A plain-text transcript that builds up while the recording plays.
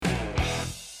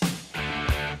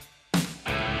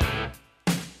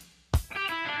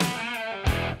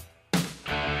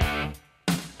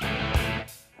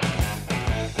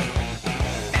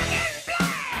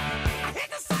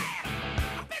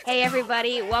Hey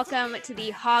everybody, welcome to the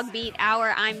Hog Beat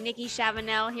Hour. I'm Nikki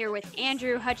Chavanel here with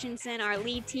Andrew Hutchinson, our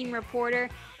lead team reporter.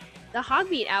 The Hog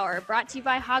Beat Hour brought to you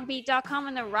by hogbeat.com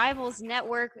and the Rivals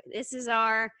Network. This is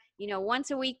our,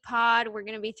 once a week pod. We're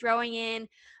going to be throwing in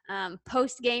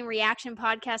post-game reaction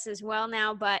podcasts as well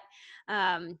now, but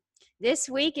this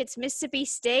week it's Mississippi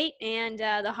State and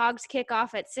the Hogs kick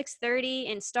off at 6:30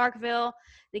 in Starkville.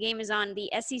 The game is on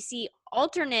the SEC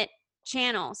alternate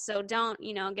channel, so don't,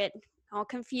 get all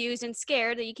confused and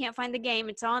scared that you can't find the game.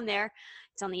 It's on there.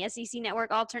 It's on the SEC Network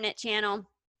alternate channel,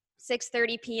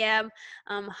 6:30 p.m.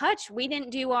 Hutch, we didn't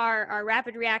do our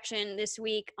rapid reaction this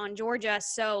week on Georgia,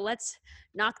 so let's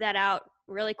knock that out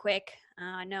really quick.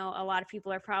 I know a lot of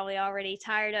people are probably already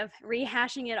tired of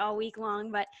rehashing it all week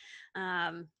long, but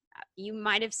you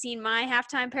might have seen my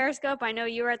halftime Periscope. I know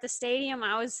you were at the stadium.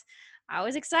 I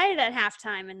was excited at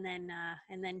halftime,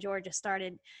 and then Georgia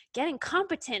started getting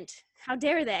competent. How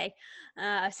dare they?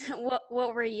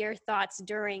 What were your thoughts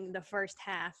during the first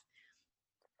half?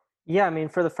 Yeah, I mean,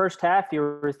 for the first half, you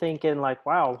were thinking like,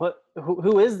 "Wow,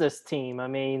 who is this team?" I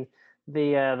mean,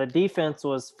 the defense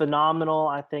was phenomenal.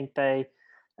 I think they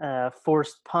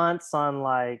forced punts on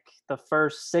like the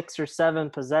first 6 or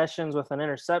 7 possessions with an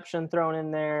interception thrown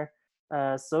in there.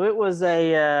 So it was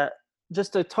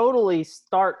just a totally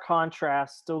stark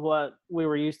contrast to what we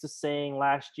were used to seeing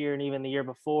last year and even the year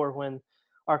before when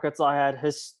Arkansas had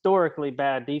historically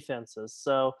bad defenses.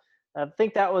 So I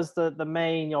think that was the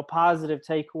main positive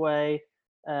takeaway.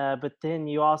 But then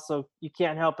you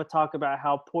can't help but talk about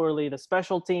how poorly the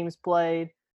special teams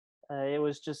played. It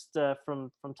was just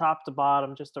from top to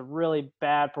bottom, just a really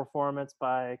bad performance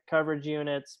by coverage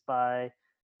units, by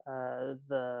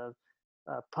the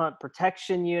punt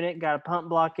protection unit. Got a punt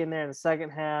block in there in the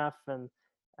second half, and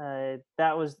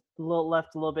that was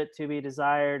left a little bit to be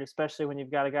desired, especially when you've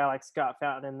got a guy like Scott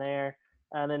Fountain in there.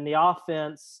 And then the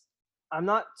offense, I'm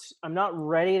not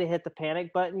ready to hit the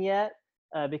panic button yet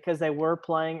because they were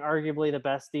playing arguably the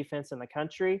best defense in the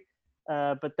country.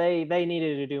 But they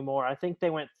needed to do more. I think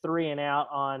they went 3 and out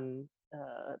on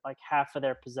like half of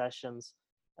their possessions.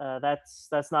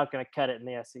 That's not going to cut it in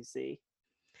the SEC.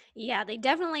 Yeah, they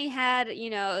definitely had,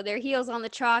 their heels on the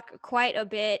chalk quite a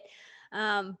bit.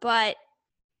 But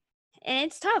and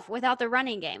it's tough without the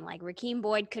running game. Like Rakeem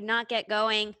Boyd could not get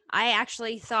going. I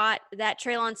actually thought that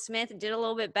Traylon Smith did a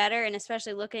little bit better, and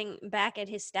especially looking back at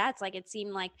his stats, like it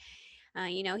seemed like,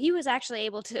 he was actually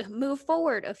able to move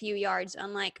forward a few yards,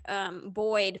 unlike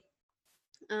Boyd.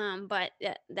 But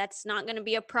that's not going to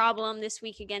be a problem this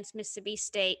week against Mississippi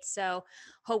State. So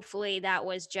hopefully that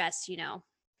was just,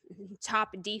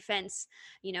 top defense,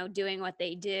 doing what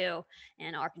they do,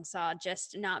 and Arkansas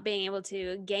just not being able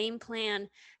to game plan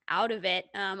out of it.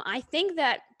 I think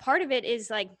that part of it is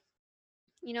like,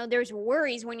 there's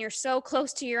worries when you're so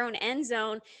close to your own end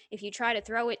zone. If you try to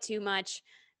throw it too much,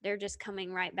 they're just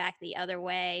coming right back the other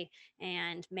way.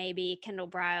 And maybe Kendall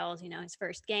Briles, his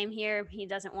first game here, he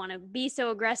doesn't want to be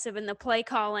so aggressive in the play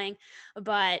calling.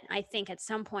 But I think at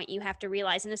some point you have to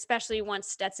realize, and especially once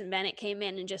Stetson Bennett came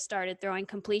in and just started throwing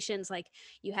completions, like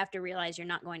you have to realize you're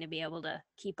not going to be able to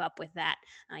keep up with that.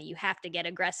 You have to get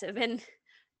aggressive and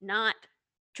not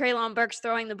Treylon Burks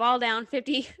throwing the ball down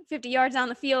 50 yards on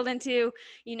the field into,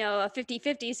 a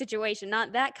 50-50 situation.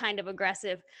 Not that kind of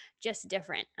aggressive, just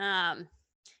different.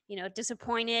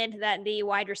 Disappointed that the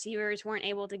wide receivers weren't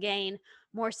able to gain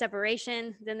more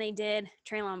separation than they did.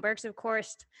 Treylon Burks, of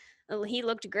course, he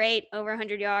looked great, over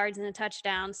 100 yards and a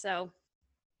touchdown. So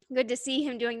good to see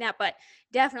him doing that, but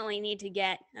definitely need to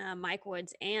get Mike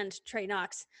Woods and Trey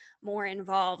Knox more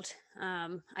involved.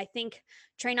 I think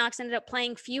Trey Knox ended up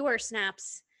playing fewer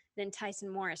snaps than Tyson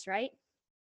Morris, right?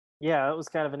 Yeah, it was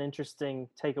kind of an interesting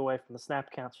takeaway from the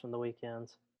snap counts from the weekend.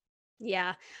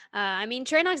 Yeah. I mean,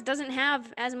 Trey Knox doesn't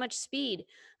have as much speed.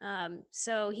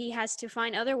 So he has to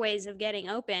find other ways of getting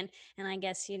open. And I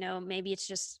guess, maybe it's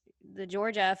just the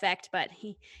Georgia effect, but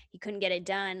he couldn't get it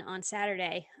done on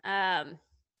Saturday. And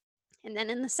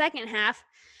then in the second half,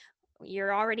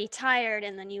 you're already tired,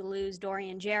 and then you lose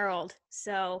Dorian Gerald.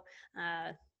 So,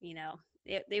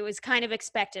 it was kind of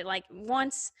expected. Like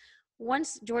once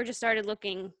Georgia started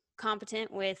looking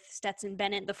competent with Stetson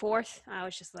Bennett the fourth, I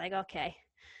was just like, okay,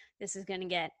 this is going to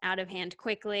get out of hand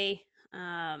quickly.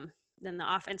 Then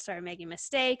the offense started making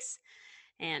mistakes.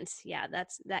 And yeah,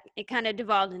 that it kind of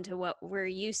devolved into what we're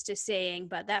used to seeing.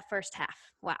 But that first half,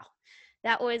 wow,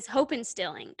 that was hope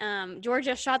instilling.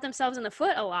 Georgia shot themselves in the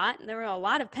foot a lot. There were a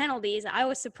lot of penalties. I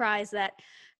was surprised that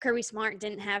Kirby Smart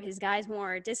didn't have his guys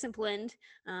more disciplined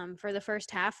for the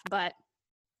first half, but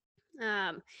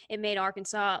it made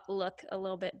Arkansas look a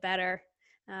little bit better.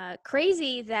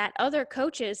 Crazy that other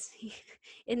coaches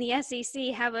in the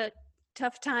SEC have a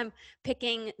tough time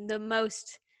picking the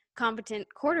most competent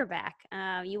quarterback.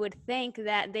 You would think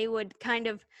that they would kind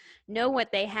of know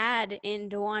what they had in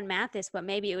D'Juan Mathis, but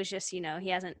maybe it was just, he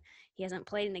hasn't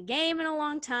played in a game in a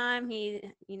long time. He,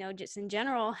 just in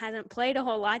general hasn't played a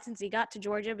whole lot since he got to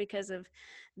Georgia because of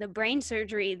the brain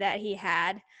surgery that he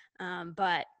had.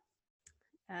 But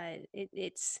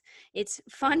it's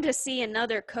fun to see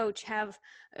another coach have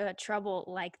trouble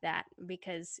like that,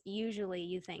 because usually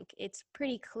you think it's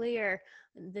pretty clear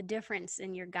the difference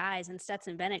in your guys, and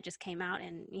Stetson Bennett just came out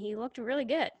and he looked really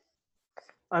good.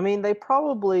 I mean, they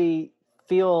probably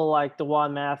feel like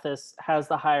Dewan Mathis has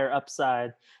the higher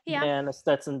upside Yeah, than a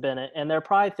Stetson Bennett, and they're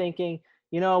probably thinking,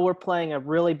 we're playing a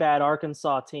really bad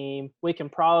Arkansas team. We can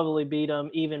probably beat them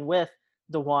even with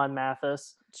Dewan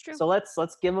Mathis. it's true. So let's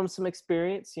give them some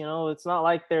experience. It's not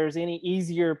like there's any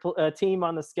easier team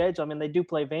on the schedule. I mean, they do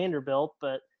play Vanderbilt,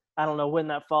 but I don't know when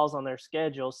that falls on their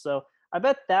schedule. So I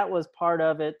bet that was part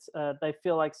of it. They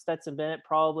feel like Stetson Bennett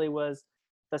probably was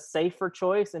the safer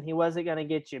choice, and he wasn't going to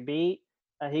get you beat.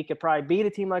 He could probably beat a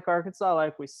team like Arkansas,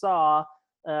 like we saw,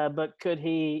 but could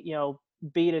he,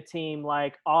 beat a team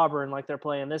like Auburn, like they're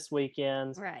playing this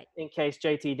weekend, Right. in case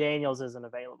JT Daniels isn't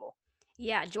available?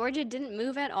 Yeah, Georgia didn't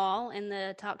move at all in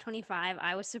the top 25.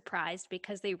 I was surprised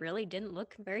because they really didn't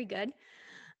look very good.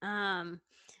 Um,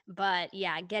 but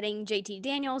yeah, getting JT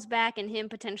Daniels back and him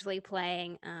potentially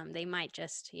playing, they might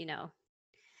just,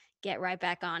 get right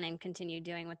back on and continue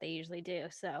doing what they usually do.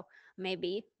 So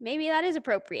maybe that is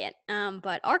appropriate.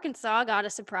 But Arkansas got a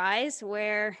surprise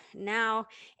where now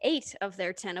 8 of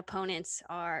their 10 opponents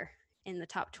are in the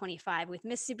top 25, with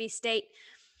Mississippi State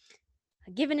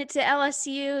giving it to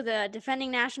LSU, the defending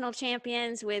national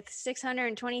champions, with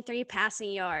 623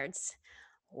 passing yards.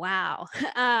 Wow.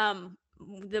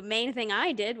 The main thing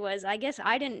I did was, I guess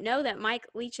I didn't know that Mike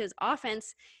Leach's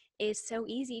offense is so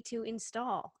easy to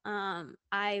install.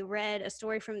 I read a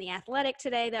story from The Athletic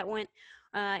today that went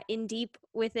in deep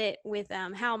with it with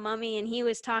Hal Mummy, and he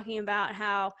was talking about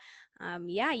how,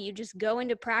 you just go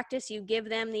into practice, you give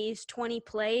them these 20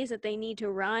 plays that they need to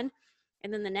run,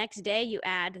 and then the next day you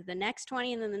add the next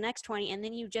 20 and then the next 20, and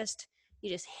then you just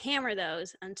hammer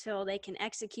those until they can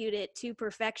execute it to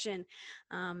perfection.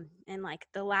 And like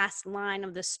the last line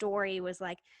of the story was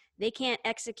like, they can't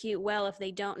execute well if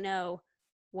they don't know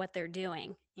what they're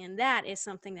doing. And that is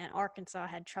something that Arkansas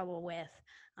had trouble with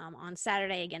on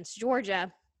Saturday against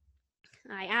Georgia.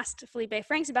 I asked Felipe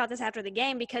Franks about this after the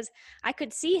game because I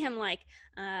could see him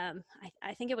I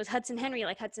think it was Hudson Henry.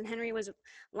 Like Hudson Henry was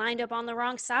lined up on the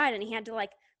wrong side, and he had to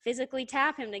physically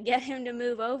tap him to get him to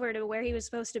move over to where he was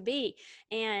supposed to be.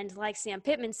 And like Sam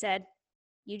Pittman said,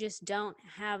 you just don't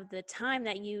have the time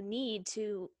that you need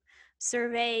to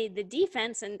survey the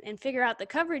defense and figure out the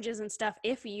coverages and stuff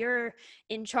if you're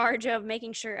in charge of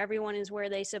making sure everyone is where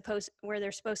they're supposed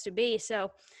to be.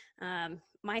 So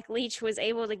Mike Leach was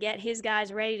able to get his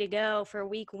guys ready to go for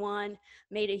week 1,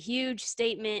 made a huge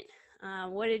statement.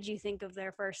 What did you think of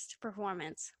their first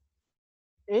performance?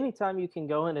 Anytime you can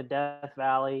go into Death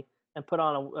Valley and put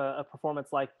on a performance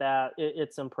like that,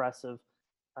 it's impressive.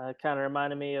 Kind of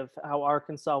reminded me of how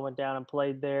Arkansas went down and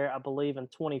played there, I believe, in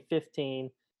 2015,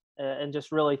 and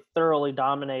just really thoroughly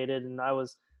dominated. And I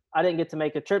didn't get to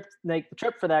make the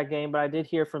trip for that game, but I did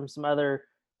hear from some other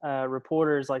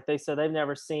reporters, like they said they've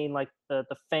never seen like the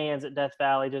fans at Death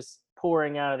Valley just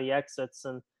pouring out of the exits.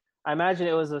 And I imagine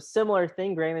it was a similar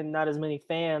thing. Granted, not as many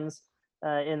fans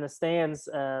in the stands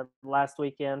last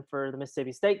weekend for the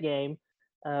Mississippi State game.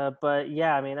 But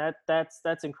yeah, I mean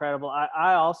that's incredible.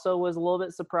 I also was a little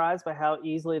bit surprised by how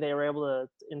easily they were able to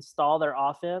install their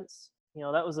offense.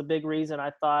 That was a big reason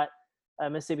I thought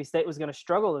Mississippi State was going to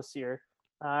struggle this year.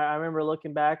 I remember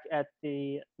looking back at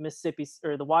the Mississippi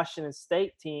or the Washington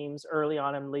State teams early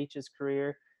on in Leach's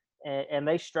career, and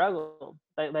they struggled.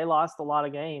 They lost a lot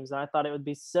of games, and I thought it would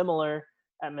be similar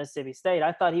at Mississippi State.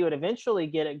 I thought he would eventually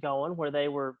get it going where they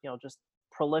were, just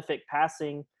prolific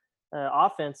passing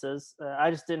offenses.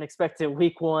 I just didn't expect it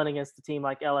week 1 against a team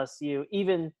like LSU,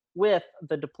 even with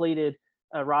the depleted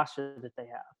roster that they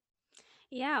have.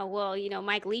 Yeah, well,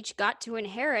 Mike Leach got to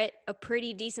inherit a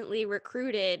pretty decently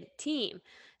recruited team.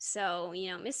 So,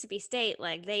 Mississippi State,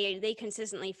 like they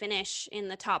consistently finish in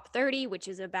the top 30, which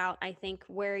is about, I think,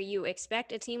 where you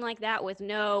expect a team like that with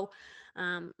no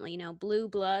blue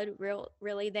blood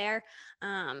really there.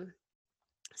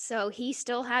 So he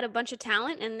still had a bunch of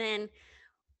talent, and then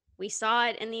we saw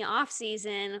it in the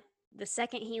offseason. The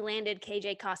second he landed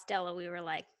KJ Costello, we were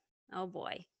like, oh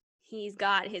boy, he's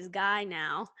got his guy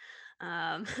now.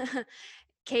 Um,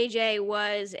 KJ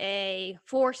was a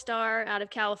 4-star out of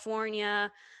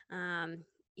California.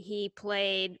 He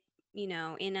played, in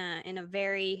a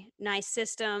very nice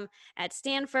system at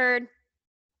Stanford.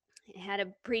 It had a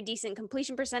pretty decent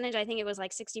completion percentage. I think it was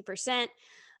like 60%.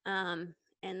 And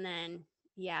then,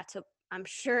 yeah, I'm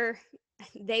sure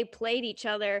they played each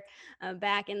other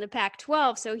back in the Pac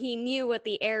 12. So he knew what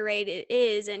the air raid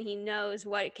is and he knows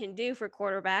what it can do for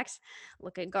quarterbacks.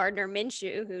 Look at Gardner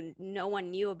Minshew, who no one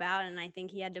knew about. And I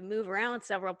think he had to move around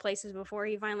several places before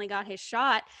he finally got his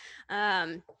shot.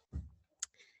 And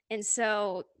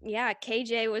so, yeah,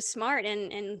 KJ was smart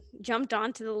and jumped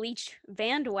onto the Leach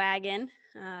bandwagon,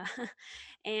 uh,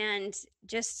 and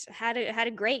just had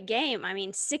a great game. I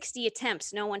mean, 60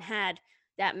 attempts. No one had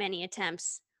that many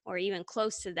attempts or even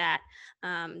close to that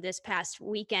this past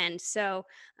weekend. So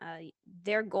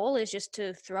their goal is just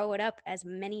to throw it up as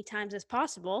many times as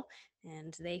possible.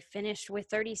 And they finished with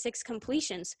 36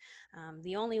 completions.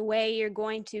 The only way you're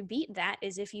going to beat that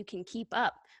is if you can keep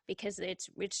up, because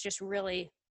it's just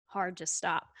really hard to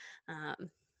stop.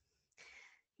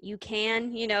 You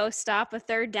can, stop a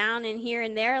third down and here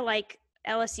and there, like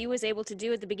LSU was able to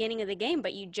do at the beginning of the game,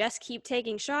 but you just keep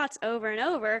taking shots over and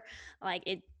over, like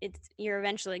you're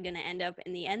eventually going to end up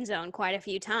in the end zone quite a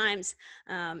few times.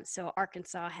 So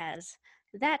Arkansas has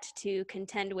that to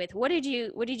contend with. What did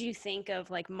you think of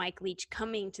like Mike Leach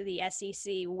coming to the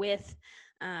SEC with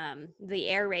the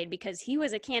air raid, because he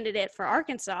was a candidate for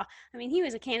Arkansas? I mean, he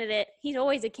was a candidate. He's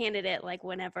always a candidate, like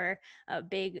whenever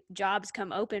big jobs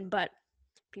come open, but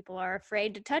people are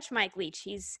afraid to touch Mike Leach.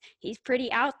 He's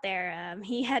pretty out there.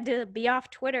 He had to be off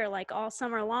Twitter like all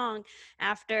summer long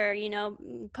after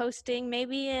posting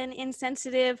maybe an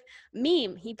insensitive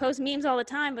meme. He posts memes all the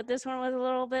time, but this one was a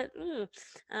little bit.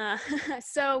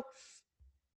 So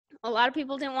a lot of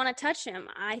people didn't want to touch him.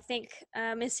 I think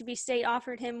Mississippi State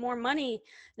offered him more money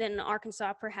than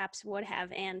Arkansas perhaps would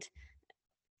have, and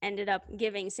ended up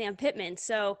giving Sam Pittman.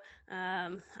 So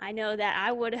I know that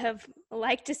I would have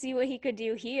liked to see what he could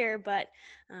do here, but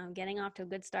getting off to a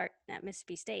good start at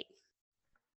Mississippi State.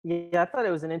 Yeah, I thought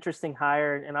it was an interesting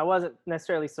hire, and I wasn't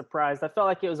necessarily surprised. I felt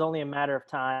like it was only a matter of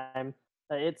time.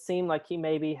 It seemed like he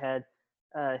maybe had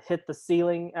hit the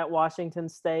ceiling at Washington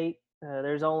State.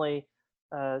 There's only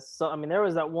I mean, there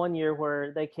was that one year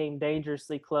where they came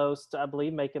dangerously close to, I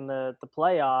believe, making the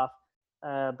playoff,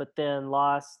 but then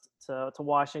lost to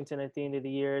Washington at the end of the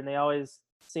year, and they always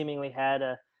seemingly had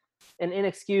an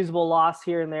inexcusable loss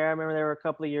here and there. I remember there were a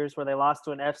couple of years where they lost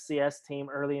to an FCS team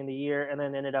early in the year and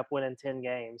then ended up winning 10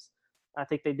 games. I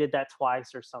think they did that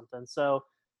twice or something. So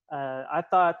I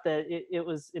thought that it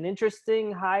was an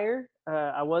interesting hire.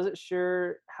 I wasn't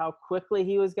sure how quickly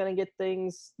he was going to get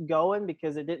things going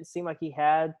because it didn't seem like he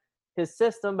had his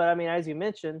system. But I mean, as you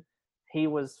mentioned, he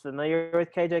was familiar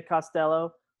with KJ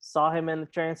Costello, saw him in the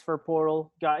transfer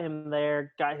portal, got him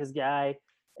there, got his guy.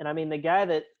 And I mean, the guy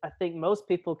that I think most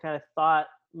people kind of thought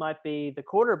might be the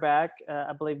quarterback,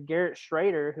 I believe Garrett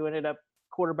Schrader, who ended up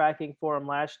quarterbacking for him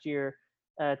last year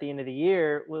at the end of the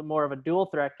year, with more of a dual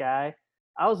threat guy.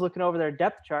 I was looking over their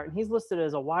depth chart, and he's listed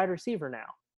as a wide receiver now.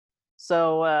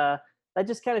 So that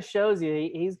just kind of shows you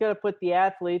he's going to put the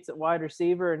athletes at wide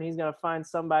receiver, and he's going to find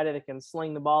somebody that can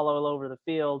sling the ball all over the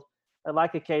field,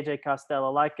 like a KJ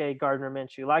Costello, like a Gardner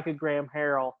Minshew, like a Graham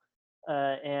Harrell,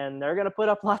 and they're going to put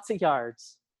up lots of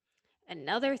yards.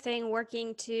 Another thing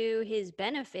working to his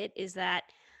benefit is that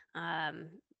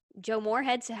Joe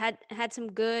Moorhead's had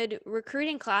some good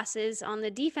recruiting classes on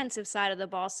the defensive side of the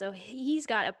ball, so he's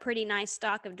got a pretty nice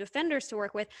stock of defenders to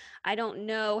work with. I don't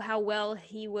know how well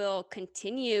he will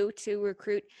continue to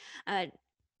recruit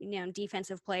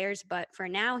defensive players, but for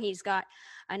now he's got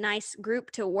a nice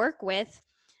group to work with.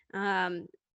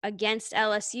 Against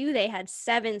LSU, they had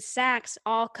 7 sacks,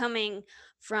 all coming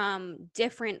from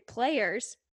different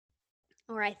players.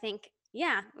 Or I think,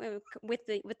 yeah, with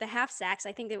the half sacks,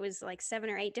 I think there was like 7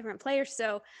 or 8 different players.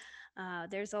 So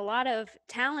there's a lot of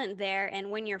talent there.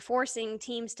 And when you're forcing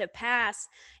teams to pass,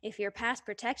 if your pass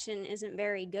protection isn't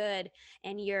very good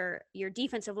and your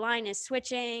defensive line is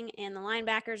switching and the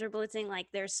linebackers are blitzing, like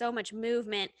there's so much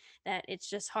movement that it's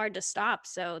just hard to stop.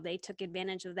 So they took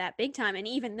advantage of that big time. And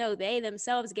even though they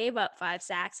themselves gave up 5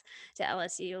 sacks to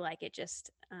LSU, like it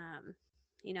just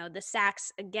the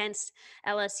sacks against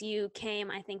LSU came,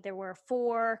 I think there were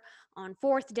 4 on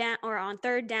 4th down or on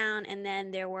 3rd down, and then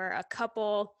there were a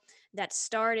couple that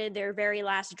started their very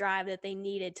last drive that they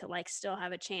needed to like still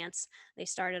have a chance. They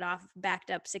started off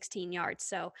backed up 16 yards,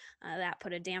 so that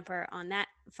put a damper on that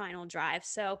final drive.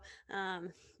 So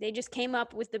they just came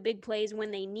up with the big plays when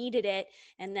they needed it,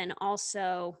 and then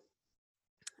also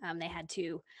They had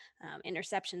two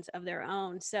interceptions of their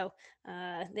own. So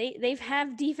they've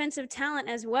have defensive talent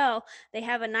as well. They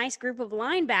have a nice group of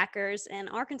linebackers, and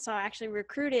Arkansas actually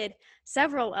recruited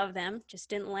several of them, just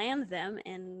didn't land them.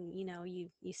 And you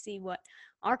see what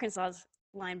Arkansas's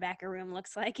linebacker room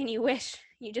looks like, and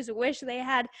you just wish they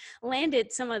had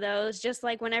landed some of those. Just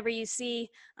like whenever you see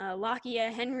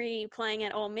Lakia Henry playing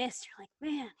at Ole Miss, you're like,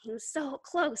 man, he was so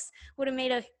close. Would have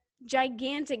made a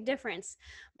gigantic difference.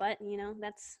 But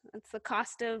that's the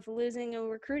cost of losing a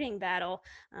recruiting battle,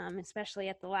 especially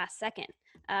at the last second.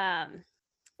 um,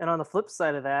 And on the flip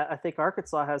side of that, I think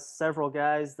Arkansas has several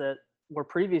guys that were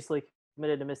previously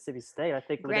committed to Mississippi State. I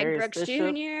think Greg Ladarius Brooks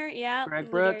Bishop, Jr., yeah,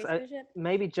 Greg Brooks, Ladarius Bishop.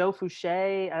 maybe Joe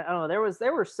Fouché. I don't know.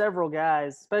 There were several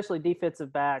guys, especially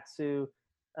defensive backs, who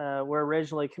were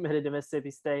originally committed to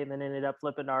Mississippi State and then ended up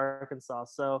flipping to Arkansas.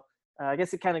 So I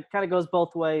guess it kind of goes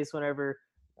both ways whenever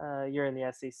you're in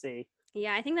the SEC.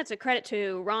 Yeah, I think that's a credit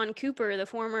to Ron Cooper, the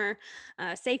former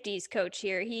safeties coach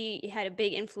here. He had a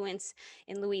big influence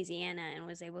in Louisiana and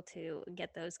was able to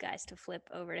get those guys to flip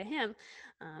over to him,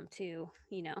 to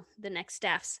the next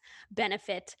staff's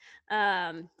benefit.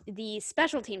 The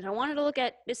special teams. I wanted to look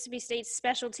at Mississippi State's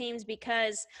special teams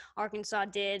because Arkansas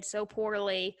did so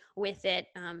poorly with it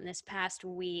this past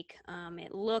week.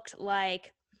 It looked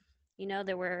like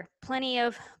there were plenty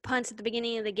of punts at the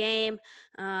beginning of the game.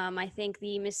 I think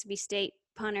the Mississippi State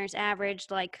punters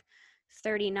averaged like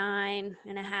 39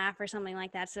 and a half or something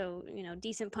like that. So,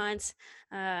 decent punts.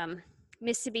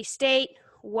 Mississippi State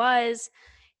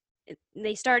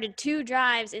they started two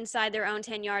drives inside their own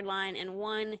 10-yard line, and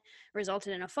one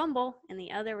resulted in a fumble and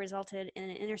the other resulted in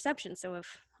an interception. So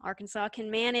if Arkansas can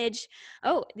manage,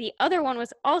 the other one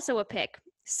was also a pick.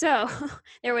 So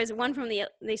there was one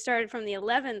they started from the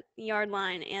 11-yard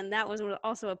line, and that was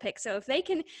also a pick. So if they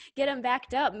can get them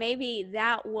backed up, maybe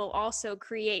that will also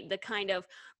create the kind of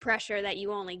pressure that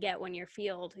you only get when your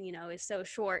field, is so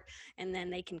short, and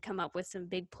then they can come up with some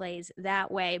big plays that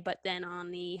way. But then on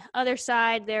the other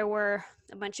side, there were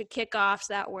a bunch of kickoffs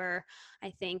that were, I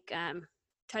think,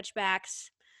 touchbacks.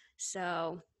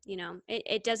 So,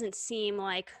 it doesn't seem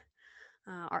like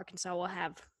Arkansas will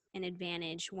have an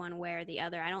advantage one way or the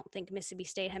other. I don't think Mississippi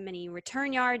State had many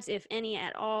return yards, if any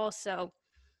at all. So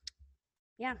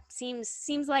yeah,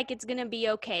 seems like it's going to be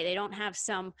okay. They don't have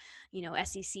some,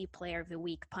 SEC player of the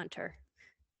week punter.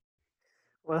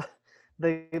 Well,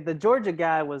 the Georgia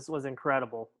guy was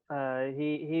incredible.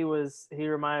 He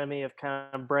reminded me of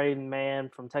kind of Braden Mann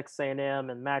from Texas A&M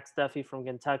and Max Duffy from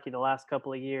Kentucky the last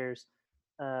couple of years.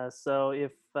 So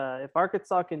if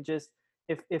Arkansas can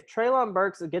if Treylon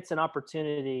Burks gets an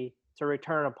opportunity to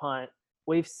return a punt,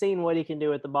 we've seen what he can do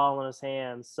with the ball in his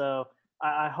hands. So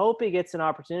I hope he gets an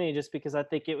opportunity, just because I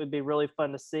think it would be really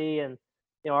fun to see. And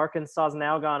Arkansas has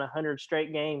now gone 100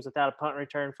 straight games without a punt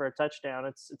return for a touchdown.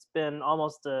 It's been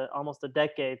almost a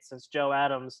decade since Joe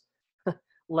Adams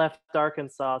left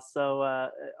Arkansas. So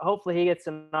hopefully he gets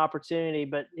an opportunity,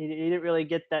 but he didn't really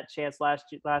get that chance last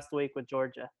week with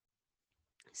Georgia.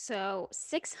 So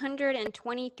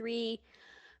 623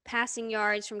 passing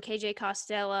yards from KJ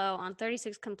Costello on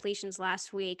 36 completions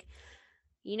last week.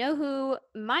 You know who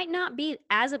might not be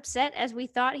as upset as we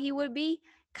thought he would be?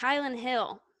 Kylan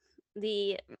Hill,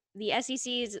 the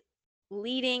SEC's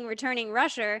leading returning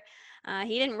rusher.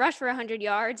 He didn't rush for 100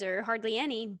 yards or hardly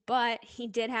any, but he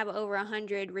did have over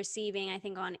 100 receiving, I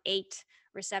think, on 8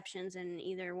 receptions and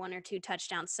either 1 or 2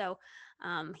 touchdowns. So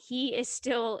he is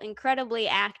still incredibly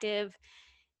active,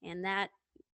 and that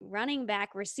running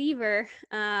back receiver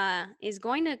is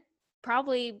going to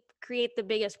probably create the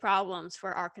biggest problems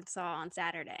for Arkansas on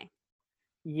Saturday.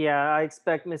 Yeah, I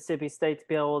expect Mississippi State to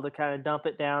be able to kind of dump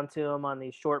it down to them on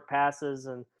these short passes.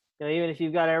 And even if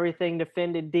you've got everything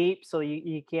defended deep, so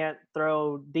you can't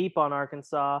throw deep on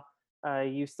Arkansas,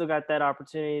 you still got that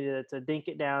opportunity to dink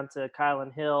it down to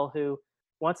Kylan Hill, who,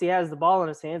 once he has the ball in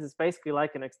his hands, it's basically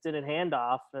like an extended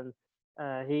handoff, and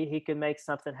he can make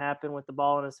something happen with the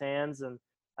ball in his hands. And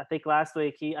I think last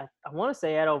week I want to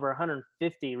say he had over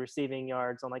 150 receiving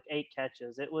yards on like 8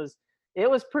 catches. It was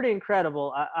pretty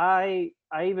incredible. I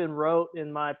even wrote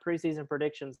in my preseason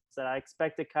predictions that I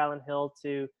expected Kylan Hill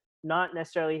to not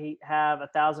necessarily have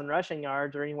 1,000 rushing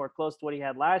yards or anywhere close to what he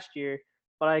had last year,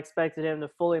 but I expected him to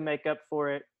fully make up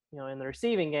for it, in the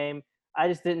receiving game. I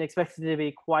just didn't expect it to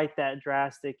be quite that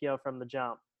drastic, from the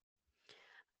jump.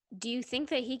 Do you think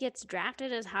that he gets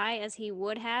drafted as high as he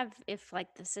would have if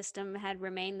like the system had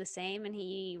remained the same and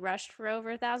he rushed for over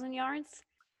 1,000 yards?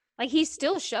 Like, he's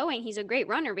still showing he's a great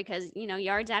runner because,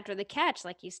 yards after the catch,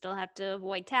 like, you still have to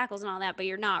avoid tackles and all that, but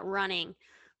you're not running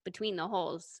between the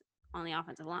holes on the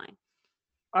offensive line.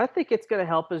 I think it's going to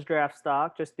help his draft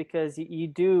stock just because you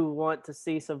do want to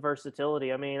see some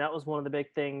versatility. I mean, that was one of the big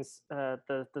things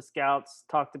the scouts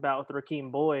talked about with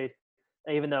Raheem Boyd,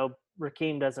 even though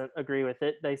Raheem doesn't agree with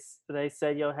it. They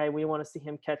said, "Yo, hey, we want to see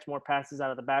him catch more passes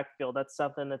out of the backfield. That's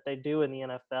something that they do in the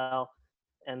NFL."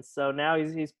 And so now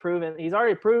he's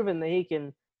already proven that he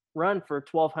can run for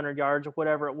 1,200 yards or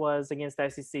whatever it was against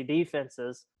SEC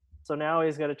defenses. So now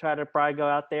he's going to try to probably go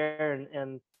out there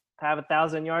and have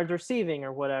 1,000 yards receiving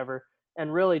or whatever,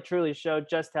 and really truly show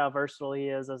just how versatile he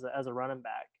is as a running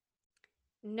back.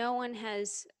 No one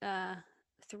has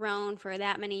thrown for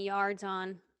that many yards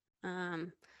on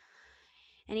um,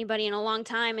 anybody in a long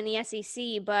time in the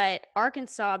SEC, but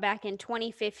Arkansas back in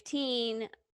 2015,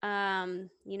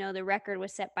 the record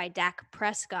was set by Dak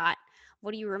Prescott.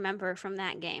 What do you remember from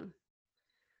that game?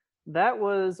 That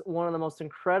was one of the most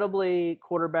incredibly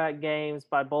quarterback games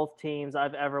by both teams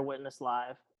I've ever witnessed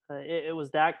live. It was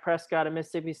Dak Prescott of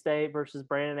Mississippi State versus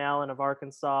Brandon Allen of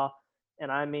Arkansas. And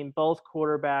I mean, both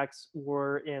quarterbacks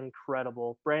were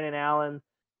incredible. Brandon Allen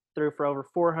threw for over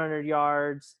 400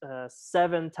 yards,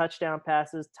 7 touchdown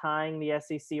passes, tying the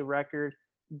SEC record,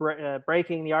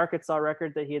 breaking the Arkansas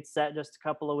record that he had set just a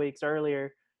couple of weeks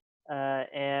earlier.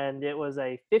 And it was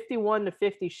a 51-50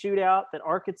 shootout that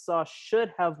Arkansas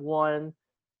should have won.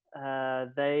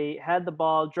 They had the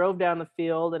ball, drove down the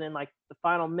field, and in like the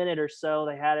final minute or so,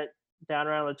 they had it down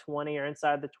around the 20 or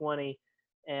inside the 20.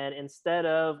 And instead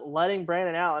of letting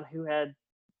Brandon Allen, who had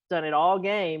done it all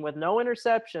game with no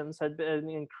interceptions, had been an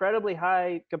incredibly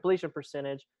high completion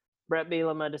percentage, Brett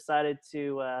Bielema decided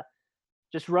to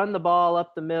just run the ball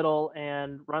up the middle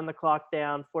and run the clock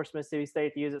down, force Mississippi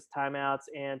State to use its timeouts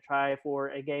and try for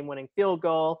a game-winning field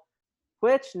goal,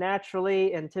 which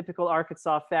naturally, in typical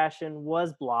Arkansas fashion,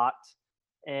 was blocked,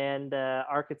 and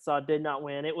Arkansas did not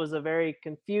win. It was a very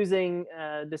confusing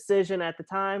decision at the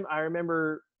time. I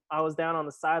remember I was down on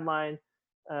the sideline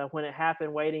when it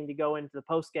happened, waiting to go into the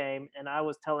post game, and I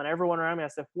was telling everyone around me, I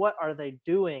said, "What are they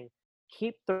doing?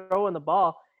 Keep throwing the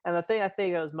ball." And the thing I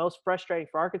think that was most frustrating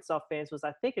for Arkansas fans was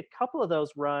I think a couple of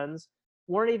those runs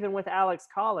weren't even with Alex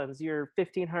Collins, your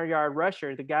 1,500-yard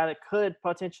rusher, the guy that could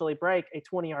potentially break a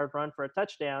 20-yard run for a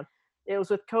touchdown. It was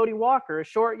with Cody Walker, a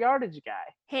short yardage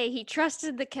guy. Hey, he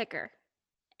trusted the kicker.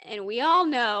 And we all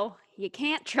know you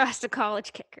can't trust a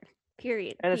college kicker.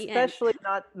 Period. And The end. especially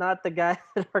not the guy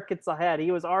that Arkansas had.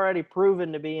 He was already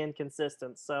proven to be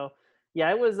inconsistent. So yeah,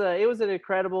 it was an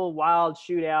incredible wild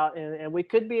shootout, and we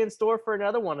could be in store for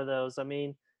another one of those. I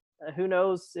mean, who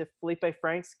knows if Felipe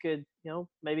Franks could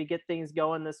maybe get things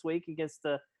going this week against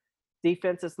the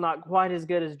defense that's not quite as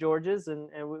good as Georgia's, and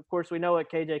of course we know what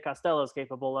KJ Costello is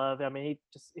capable of. I mean,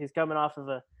 he's coming off of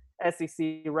a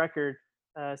SEC record,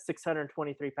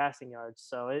 623 passing yards,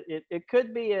 so it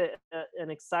could be an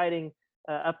exciting,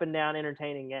 up and down,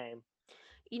 entertaining game.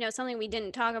 Something we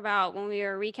didn't talk about when we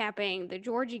were recapping the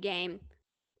Georgia game.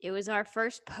 It was our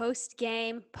first post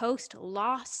game, post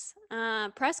loss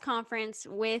press conference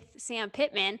with Sam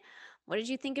Pittman. What did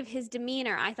you think of his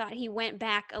demeanor? I thought he went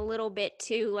back a little bit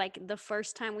too, like the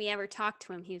first time we ever talked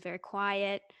to him. He was very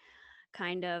quiet,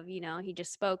 kind of, he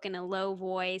just spoke in a low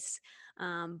voice.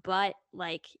 But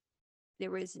like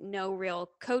there was no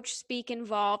real coach speak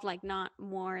involved, like not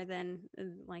more than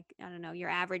like I don't know, your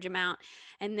average amount.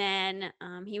 And then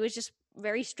he was just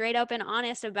very straight up and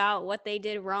honest about what they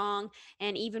did wrong,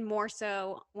 and even more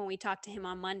so when we talked to him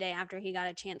on Monday after he got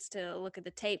a chance to look at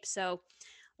the tape. So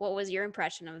what was your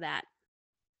impression of that?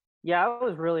 Yeah, I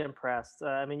was really impressed.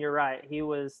 I mean, you're right. He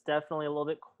was definitely a little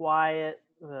bit quiet,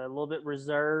 a little bit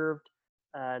reserved,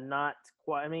 not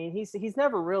quite. I mean, he's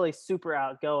never really super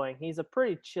outgoing. He's a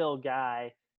pretty chill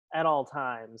guy at all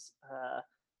times.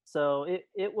 So but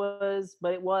it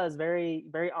was very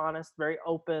very honest, very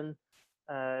open.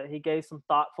 He gave some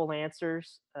thoughtful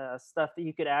answers, stuff that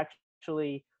you could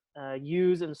actually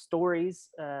use in stories.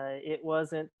 It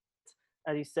wasn't,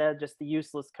 as you said, just the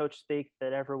useless coach speak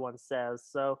that everyone says.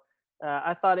 So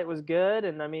I thought it was good,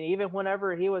 and I mean, even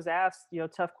whenever he was asked,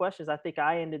 tough questions, I think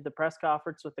I ended the press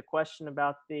conference with the question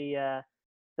about the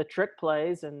trick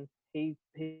plays, and he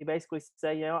basically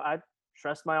said, I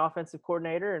trust my offensive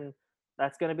coordinator, and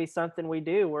that's going to be something we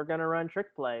do. We're going to run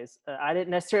trick plays. I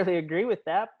didn't necessarily agree with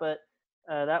that, but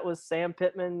that was Sam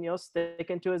Pittman,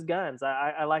 sticking to his guns.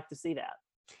 I like to see that.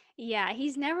 Yeah,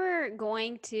 he's never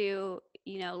going to,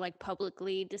 like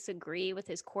publicly disagree with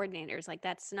his coordinators. Like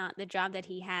that's not the job that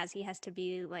he has. He has to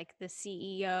be like the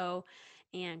CEO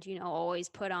and, always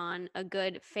put on a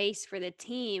good face for the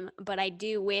team. But I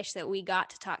do wish that we got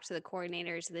to talk to the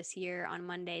coordinators this year on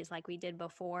Mondays like we did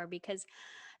before, because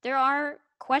there are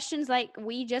questions like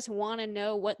we just want to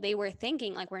know what they were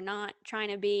thinking. Like we're not trying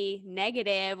to be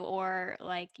negative or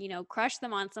like, crush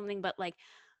them on something, but like,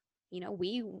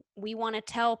 we want to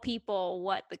tell people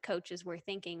what the coaches were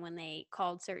thinking when they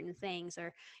called certain things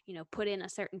or put in a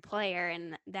certain player,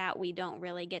 and that we don't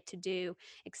really get to do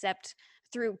except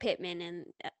through Pittman. And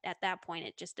at that point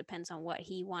it just depends on what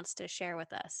he wants to share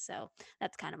with us, so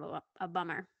that's kind of a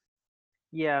bummer.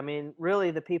 Yeah, I mean,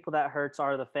 really, the people that hurts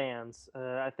are the fans.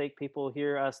 I think people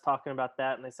hear us talking about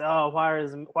that and they say, "Oh, why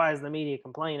is the media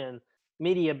complaining?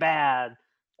 Media bad."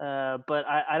 But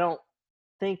I don't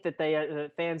think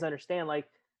that fans understand. Like,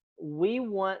 we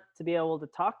want to be able to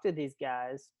talk to these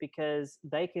guys because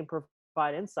they can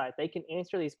provide insight. They can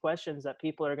answer these questions that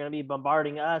people are going to be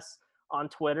bombarding us on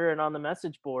Twitter and on the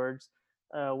message boards.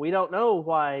 We don't know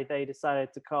why they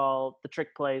decided to call the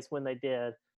trick plays when they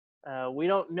did. We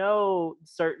don't know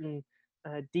certain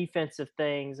defensive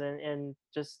things, and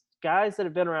just guys that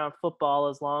have been around football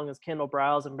as long as Kendall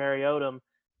Browse and Barry Odom,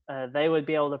 they would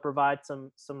be able to provide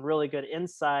some really good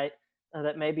insight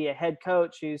that maybe a head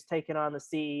coach who's taken on the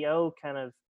CEO kind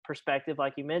of perspective,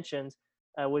 like you mentioned,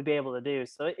 would be able to do.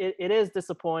 So it is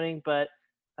disappointing, but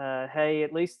hey,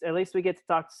 at least we get to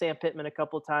talk to Sam Pittman a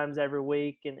couple of times every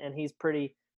week, and he's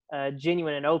pretty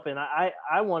genuine and open.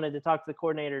 I wanted to talk to the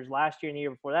coordinators last year and the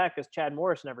year before that because Chad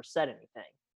Morris never said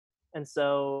anything. And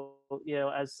so,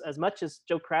 as much as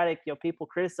Joe Craddock, people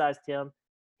criticized him,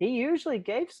 he usually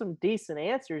gave some decent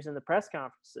answers in the press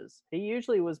conferences. He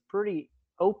usually was pretty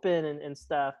open and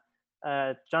stuff.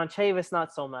 John Chavis,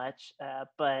 not so much,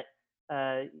 but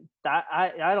I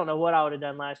don't know what I would have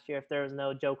done last year if there was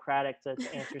no Joe Craddock to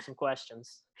answer some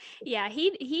questions. Yeah,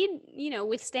 he'd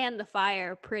withstand the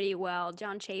fire pretty well.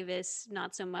 John Chavis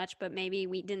not so much, but maybe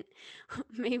we didn't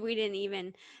maybe we didn't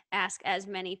even ask as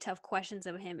many tough questions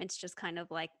of him. It's just kind of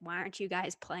like, why aren't you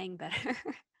guys playing better?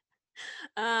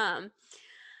 um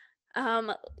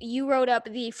you wrote up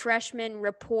the freshman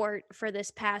report for this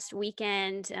past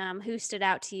weekend. Who stood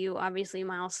out to you? Obviously,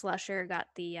 Miles Slusher got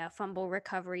the fumble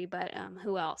recovery, but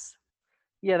who else?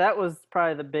 Yeah, that was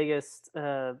probably the biggest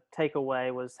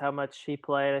takeaway was how much he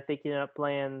played. I think he ended up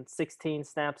playing 16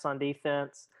 snaps on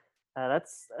defense.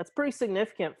 That's pretty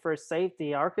significant for a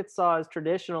safety. Arkansas is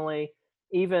traditionally,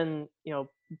 even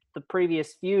the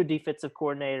previous few defensive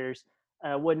coordinators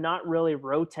would not really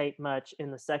rotate much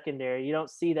in the secondary. You don't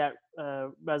see that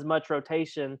as much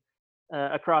rotation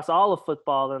across all of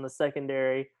football in the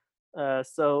secondary.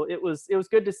 So it was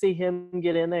good to see him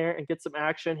get in there and get some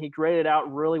action. He graded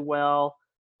out really well.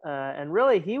 And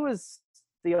really, he was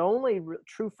the only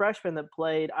true freshman that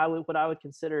played what I would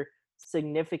consider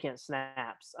significant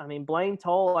snaps. I mean, Blaine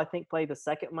Toll, I think, played the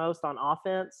second most on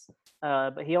offense,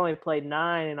 but he only played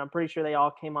 9, and I'm pretty sure they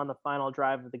all came on the final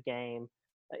drive of the game,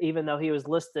 even though he was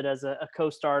listed as a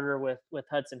co-starter with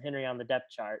Hudson Henry on the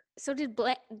depth chart. So did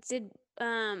Blake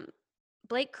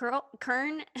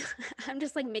Kern? I'm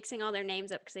just like mixing all their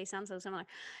names up because they sound so similar.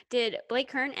 Did Blake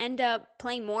Kern end up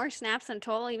playing more snaps than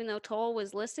Toll, even though Toll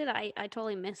was listed? I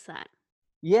totally missed that.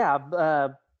 Yeah,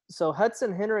 so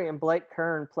Hudson Henry and Blake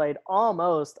Kern played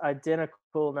almost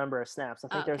identical number of snaps. I Oh,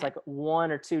 think there's okay. like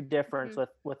 1 or 2 difference Hmm.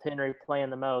 with Henry playing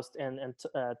the most, and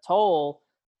Toll,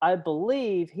 I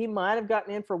believe he might have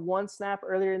gotten in for 1 snap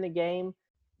earlier in the game,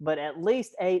 but at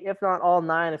least 8, if not all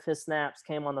 9 of his snaps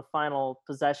came on the final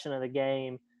possession of the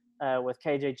game with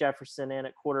KJ Jefferson in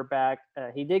at quarterback.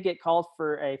 He did get called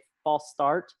for a false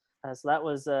start, so that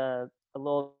was a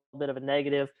little bit of a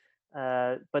negative.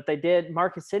 But they did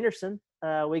Marcus Henderson.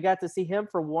 We got to see him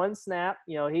for 1 snap.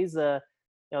 He's the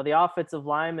offensive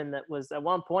lineman that was at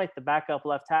one point the backup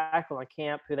left tackle on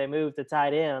camp, who they moved to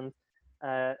tight end.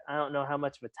 I don't know how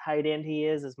much of a tight end he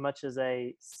is, as much as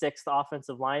a 6th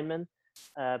offensive lineman.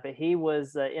 But he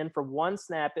was in for 1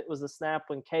 snap. It was a snap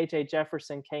when KJ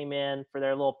Jefferson came in for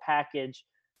their little package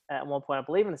at one point, I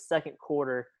believe in the second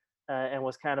quarter, and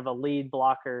was kind of a lead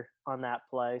blocker on that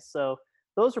play. So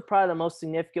those are probably the most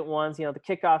significant ones. The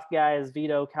kickoff guy is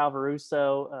Vito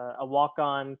Calvaruso, a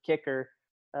walk-on kicker,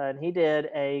 and he did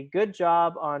a good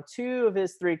job on 2 of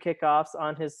his 3 kickoffs.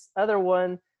 On his other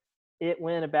one, it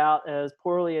went about as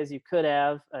poorly as you could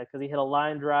have because he hit a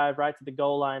line drive right to the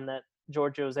goal line that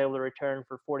Georgia was able to return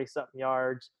for 40-something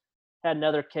yards. Had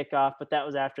another kickoff, but that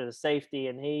was after the safety,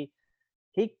 and he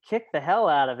kicked the hell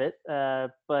out of it.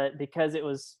 But because it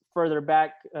was further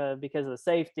back because of the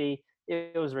safety,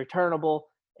 it was returnable,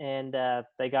 and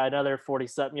they got another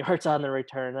 40-something yards on the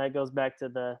return. That goes back to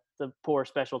the poor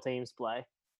special teams play.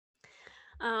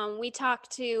 We talked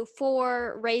to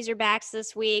 4 Razorbacks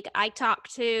this week. I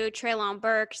talked to Treylon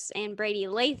Burks and Brady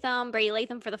Latham. Brady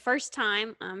Latham for the first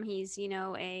time. He's,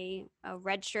 a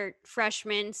redshirt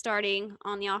freshman starting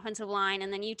on the offensive line.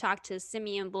 And then you talked to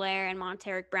Simeon Blair and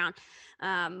Monteric Brown.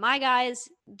 My guys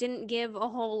didn't give a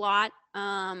whole lot.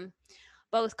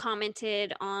 Both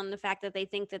commented on the fact that they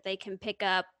think that they can pick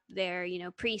up their,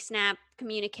 pre-snap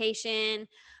communication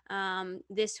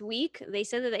this week. They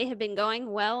said that they had been going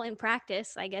well in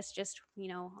practice. I guess just,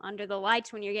 under the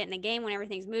lights when you're getting a game, when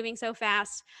everything's moving so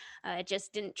fast, it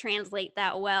just didn't translate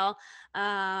that well.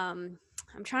 I'm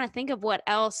trying to think of what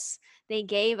else they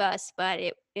gave us, but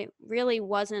it really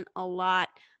wasn't a lot.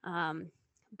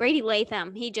 Brady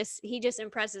Latham, he just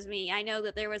impresses me. I know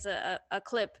that there was a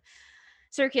clip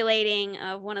circulating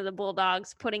of one of the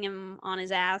Bulldogs putting him on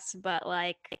his ass, but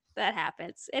like that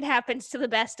happens. It happens to the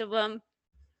best of them.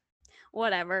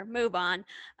 Whatever, move on.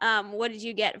 What did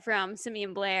you get from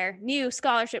Simeon Blair, new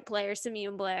scholarship player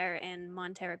Simeon Blair and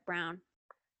Monteric Brown?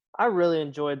 I really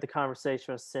enjoyed the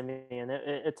conversation with Simeon.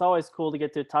 It's always cool to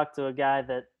get to talk to a guy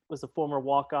that was a former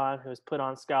walk-on who was put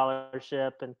on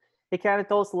scholarship, and he kind of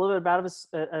told us a little bit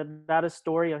about his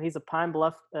story. He's a Pine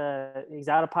Bluff. He's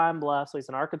out of Pine Bluff, so he's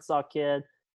an Arkansas kid.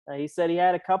 He said he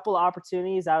had a couple of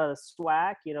opportunities out of the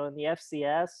SWAC, in the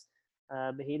FCS,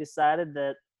 but he decided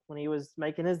that when he was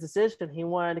making his decision, he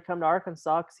wanted to come to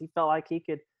Arkansas because he felt like he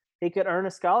could earn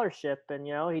a scholarship, and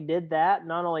he did that.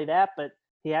 Not only that, but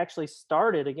he actually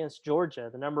started against Georgia,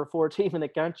 the number 4 team in the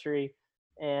country,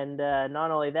 and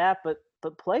not only that, but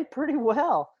played pretty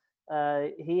well.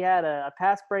 He had a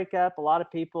pass breakup. A lot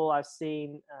of people I've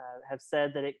seen have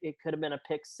said that it could have been a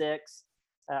pick six.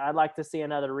 I'd like to see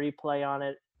another replay on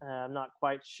it. I'm not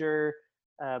quite sure,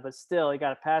 but still, he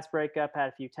got a pass breakup, had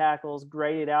a few tackles,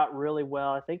 graded out really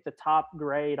well. I think the top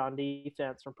grade on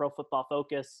defense from Pro Football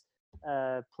Focus,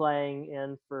 playing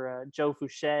in for Joe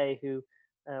Fouché, who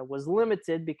was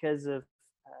limited because of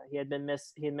he had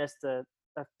missed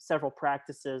several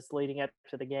practices leading up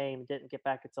to the game. Didn't get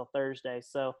back until Thursday.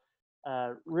 So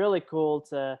really cool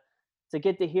to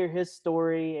get to hear his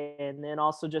story, and then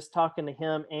also just talking to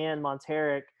him and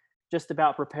Monteric just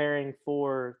about preparing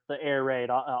for the air raid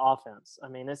offense. I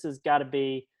mean, this has got to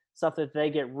be something that they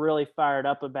get really fired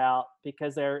up about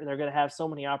because they're going to have so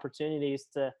many opportunities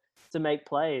to make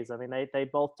plays. I mean, they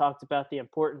both talked about the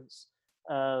importance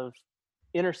of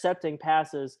intercepting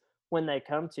passes when they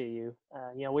come to you.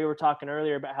 We were talking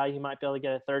earlier about how you might be able to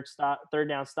get a third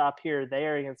down stop here or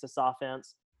there against this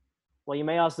offense. Well, you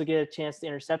may also get a chance to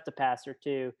intercept a pass or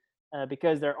two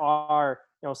because there are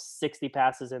 60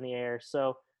 passes in the air.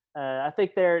 So I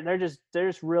think they're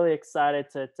just really excited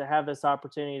to have this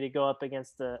opportunity to go up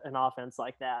against an offense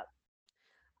like that.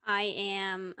 I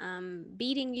am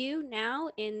beating you now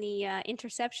in the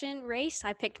interception race.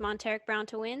 I picked Monteric Brown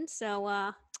to win,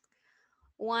 so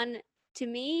one to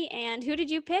me. And who did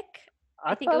you pick?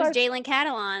 I I think it thought was I Jalen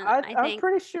Catalon. I I'm think.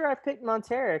 pretty sure I picked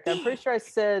Monteric. I'm Dang. pretty sure I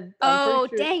said I'm pretty Oh,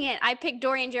 sure. dang it. I picked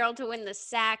Dorian Gerald to win the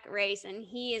sack race, and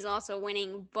he is also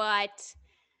winning, but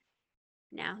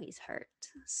now he's hurt.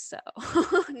 So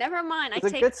never mind. It's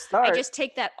a good I start. just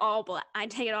take that all black. I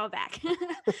take it all back.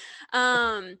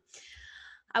 um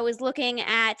I was looking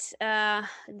at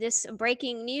this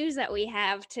breaking news that we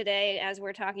have today as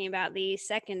we're talking about the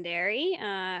secondary.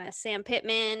 Sam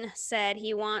Pittman said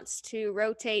he wants to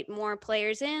rotate more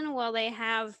players in while they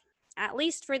have, at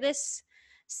least for this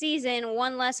season,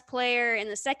 one less player in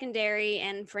the secondary,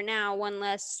 and for now, one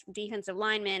less defensive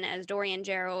lineman as Dorian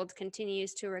Gerald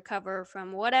continues to recover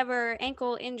from whatever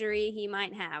ankle injury he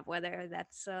might have. Whether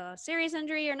that's a serious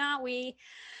injury or not, we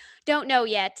don't know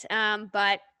yet.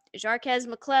 But Jarquez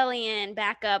McClellion,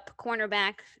 backup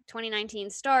cornerback, 2019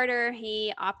 starter,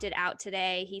 he opted out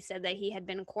today. He said that he had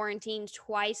been quarantined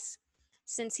twice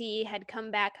since he had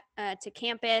come back to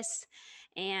campus,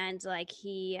 and like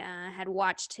he had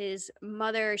watched his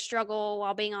mother struggle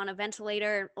while being on a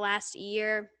ventilator last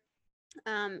year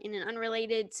in an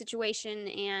unrelated situation,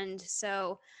 and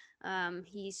so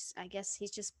I guess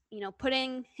he's just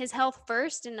putting his health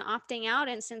first and opting out.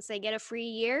 And since they get a free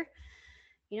year,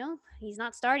 he's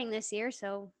not starting this year,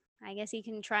 so I guess he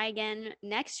can try again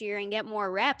next year and get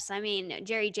more reps. I mean,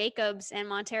 Jerry Jacobs and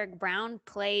Monteric Brown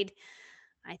played,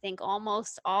 I think,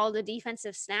 almost all the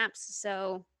defensive snaps.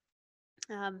 So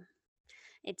um,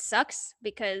 it sucks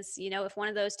because, if one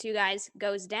of those two guys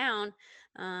goes down,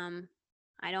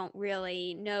 I don't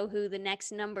really know who the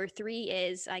next number 3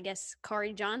 is. I guess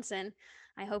Kari Johnson.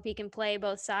 I hope he can play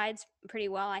both sides pretty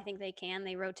well. I think they can.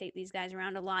 They rotate these guys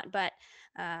around a lot, but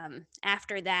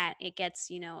after that, it gets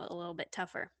a little bit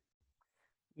tougher.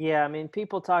 Yeah, I mean,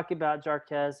 people talk about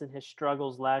Jarquez and his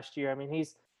struggles last year. I mean,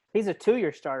 he's He's a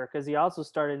 2-year starter because he also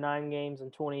started 9 games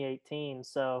in 2018.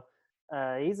 So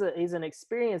he's an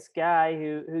experienced guy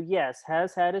who yes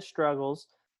has had his struggles,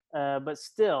 but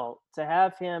still to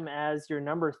have him as your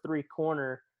number 3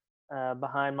 corner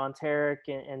behind Monteric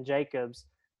and Jacobs,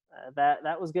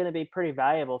 that was going to be pretty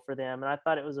valuable for them. And I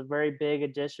thought it was a very big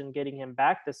addition getting him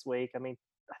back this week. I mean,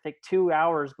 I think 2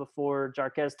 hours before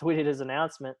Jarquez tweeted his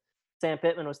announcement, Sam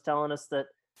Pittman was telling us that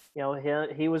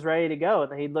he was ready to go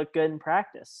and he looked good in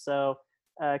practice. So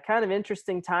kind of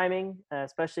interesting timing,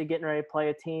 especially getting ready to play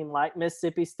a team like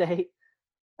Mississippi State.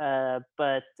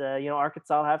 But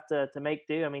Arkansas will have to make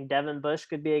do. I mean, Devin Bush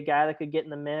could be a guy that could get in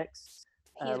the mix.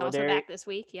 He's also back this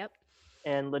week. Yep.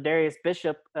 And Ladarius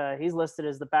Bishop, he's listed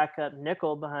as the backup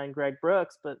nickel behind Greg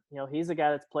Brooks, but he's a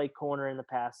guy that's played corner in the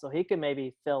past, so he could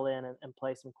maybe fill in and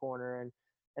play some corner.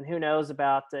 And who knows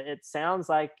about? It sounds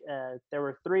like there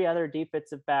were 3 other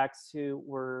defensive backs who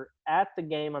were at the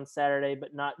game on Saturday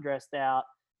but not dressed out.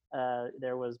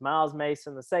 There was Miles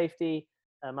Mason, the safety,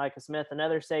 Micah Smith,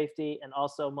 another safety, and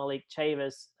also Malik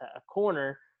Chavis, a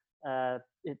corner.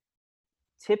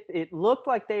 It looked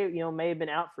like they may have been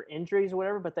out for injuries or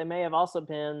whatever, but they may have also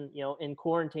been in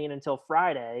quarantine until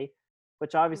Friday,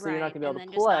 which obviously you're not going to be able to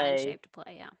just not in play. shape to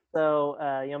play. Yeah. So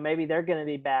maybe they're going to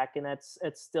be back, and it's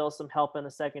still some help in the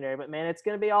secondary. But man, it's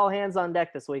going to be all hands on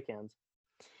deck this weekend.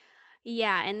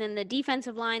 Yeah, and then the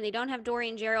defensive line, they don't have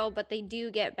Dorian Gerald, but they do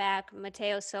get back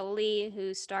Mateo Soli,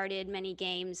 who started many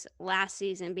games last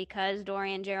season because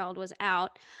Dorian Gerald was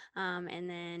out. And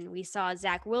then we saw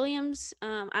Zach Williams.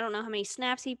 I don't know how many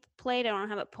snaps he played. I don't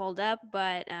have it pulled up,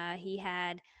 but he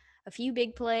had a few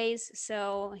big plays.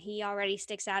 So he already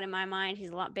sticks out in my mind.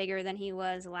 He's a lot bigger than he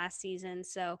was last season.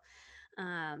 So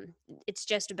it's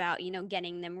just about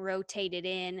getting them rotated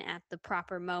in at the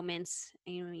proper moments.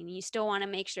 You still want to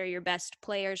make sure your best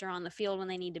players are on the field when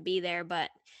they need to be there, but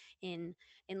in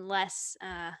less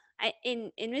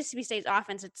in Mississippi State's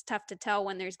offense, it's tough to tell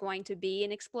when there's going to be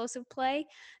an explosive play,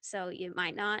 so it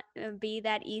might not be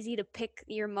that easy to pick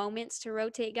your moments to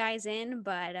rotate guys in,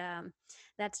 but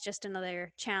that's just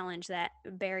another challenge that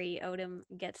Barry Odom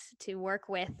gets to work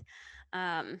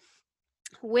um,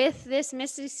 with this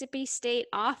Mississippi State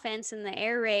offense in the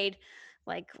air raid.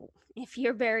 Like, if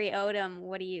you're Barry Odom,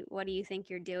 what do you think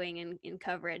you're doing in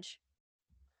coverage?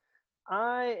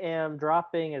 I am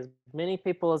dropping as many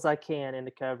people as I can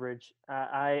into coverage.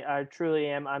 I truly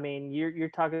am. I mean, you're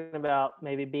talking about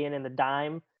maybe being in the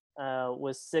dime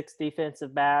with 6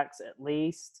 defensive backs at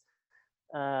least,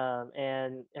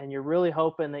 and you're really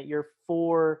hoping that your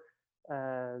 4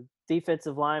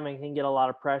 defensive linemen can get a lot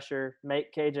of pressure,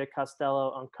 make KJ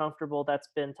Costello uncomfortable. That's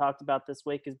been talked about this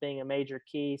week as being a major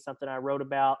key, something I wrote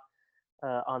about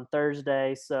on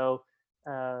Thursday. So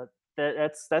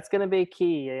that's going to be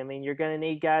key. I mean, you're going to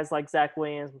need guys like Zach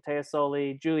Williams, Mateo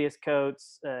Soli, Julius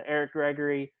Coates, Eric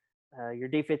Gregory, your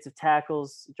defensive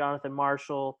tackles, Jonathan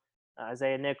Marshall,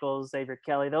 Isaiah Nichols, Xavier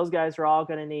Kelly. Those guys are all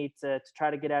going to need to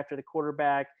try to get after the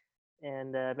quarterback.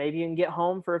 And maybe you can get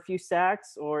home for a few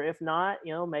sacks, or if not,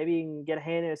 maybe you can get a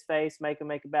hand in his face, make him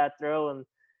make a bad throw, and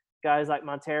guys like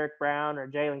Monteric Brown or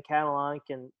Jalen Catalon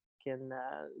can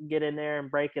get in there and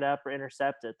break it up or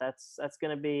intercept it. That's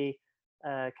going to be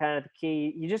kind of the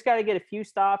key. You just got to get a few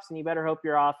stops, and you better hope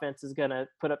your offense is going to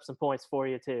put up some points for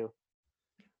you too.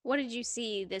 What did you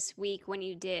see this week when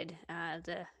you did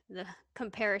the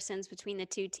comparisons between the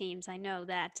two teams? I know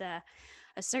that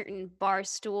a certain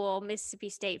Barstool Mississippi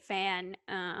State fan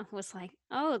was like,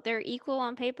 "Oh, they're equal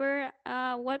on paper.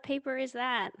 What paper is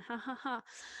that?" Ha ha ha.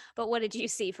 But what did you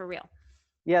see for real?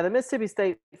 Yeah, the Mississippi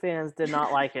State fans did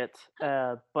not like it,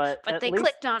 but But at they least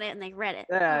clicked on it and they read it.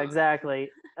 yeah,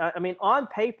 exactly. I mean, on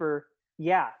paper,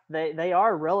 yeah, they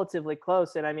are relatively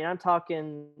close, and I mean, I'm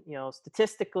talking,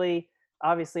 statistically.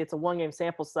 Obviously, it's a 1-game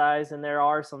sample size, and there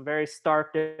are some very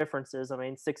stark differences. I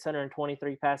mean,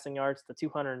 623 passing yards to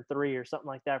 203 or something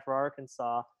like that for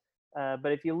Arkansas.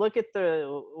 But if you look at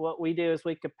what we do is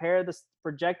we compare the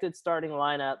projected starting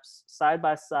lineups side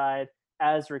by side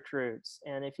as recruits,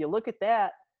 and if you look at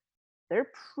that, they're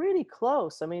pretty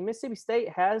close. I mean, Mississippi State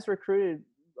has recruited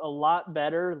a lot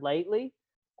better lately.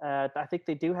 I think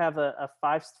they do have a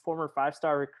former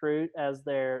 5-star recruit as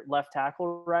their left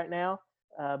tackle right now.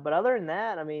 But other than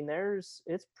that, I mean,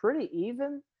 it's pretty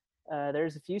even.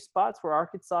 There's a few spots where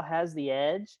Arkansas has the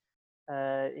edge.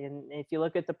 And if you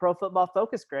look at the Pro Football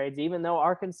Focus grades, even though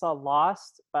Arkansas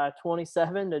lost by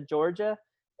 27 to Georgia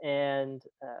and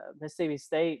Mississippi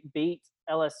State beat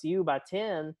LSU by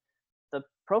 10, the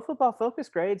Pro Football Focus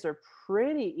grades are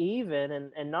pretty even,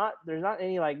 and there's not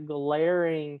any like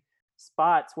glaring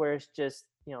spots where it's just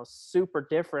super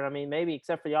different. I mean, maybe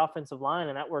except for the offensive line,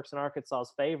 and that works in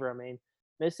Arkansas's favor. I mean,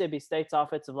 Mississippi State's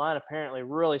offensive line apparently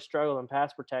really struggled in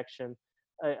pass protection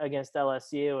against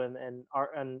LSU, and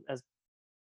as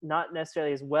not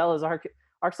necessarily as well as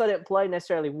Arkansas didn't play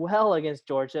necessarily well against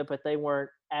Georgia, but they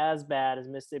weren't as bad as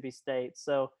Mississippi State.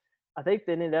 So I think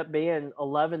they ended up being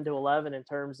 11-11 in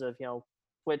terms of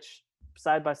which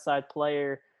side by side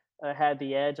player had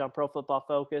the edge on Pro Football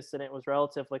Focus, and it was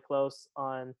relatively close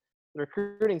on the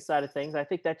recruiting side of things. I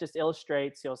think that just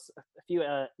illustrates, a few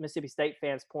Mississippi State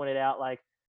fans pointed out, like,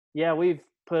 yeah, we've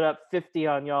put up 50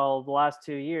 on y'all the last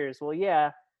 2 years. Well,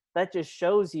 yeah, that just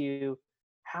shows you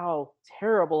how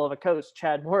terrible of a coach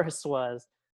Chad Morris was,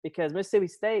 because Mississippi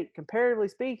State, comparatively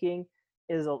speaking,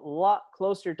 is a lot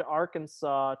closer to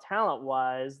Arkansas talent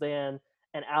wise than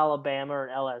an Alabama or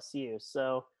an LSU.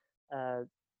 So uh,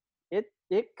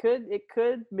 it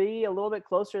could be a little bit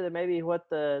closer than maybe what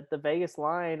the Vegas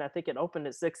line. I think it opened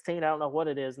at 16. I don't know what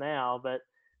it is now, but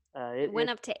It went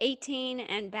up to 18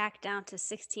 and back down to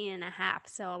 16 and a half.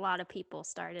 So a lot of people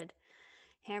started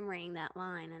hammering that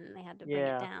line and they had to bring it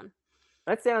yeah. down.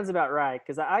 That sounds about right,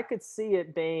 because I could see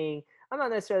it being. I'm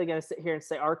not necessarily going to sit here and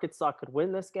say Arkansas could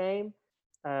win this game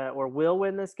or will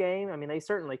win this game. I mean, they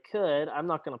certainly could. I'm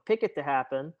not going to pick it to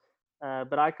happen,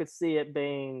 but I could see it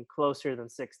being closer than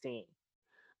 16.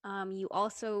 You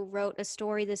also wrote a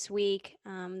story this week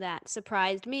that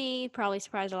surprised me, probably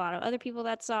surprised a lot of other people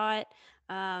that saw it.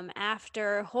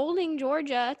 After holding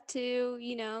Georgia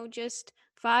to, just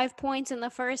 5 points in the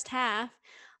first half,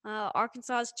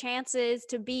 Arkansas's chances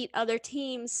to beat other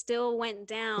teams still went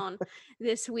down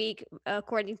this week,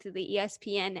 according to the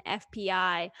ESPN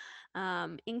FPI,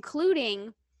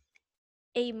 including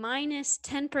a minus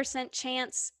 10%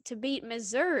 chance to beat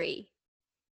Missouri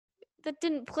that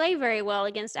didn't play very well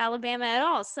against Alabama at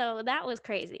all. So that was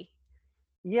crazy.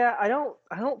 Yeah, I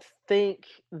don't think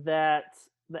that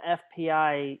the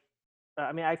FPI.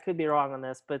 I mean, I could be wrong on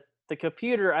this, but the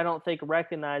computer, I don't think,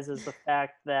 recognizes the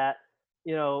fact that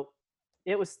you know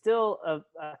it was still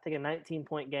I think a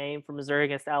 19-point game for Missouri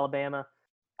against Alabama.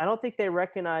 I don't think they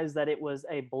recognize that it was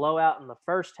a blowout in the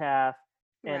first half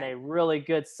and a Right. really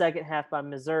good second half by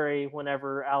Missouri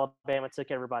whenever Alabama took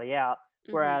everybody out.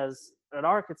 Hmm. Whereas at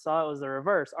Arkansas, it was the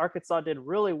reverse. Arkansas did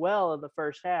really well in the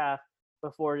first half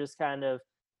before just kind of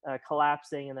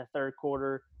collapsing in the third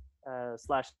quarter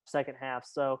slash second half.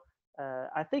 So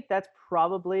I think that's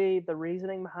probably the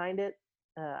reasoning behind it.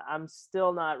 I'm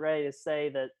still not ready to say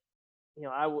that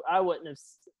I wouldn't have,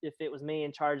 if it was me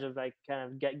in charge of like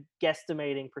kind of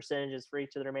guesstimating percentages for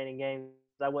each of the remaining games.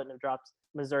 I wouldn't have dropped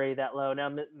Missouri that low.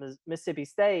 Now Mississippi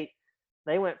State,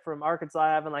 they went from Arkansas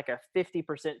having like a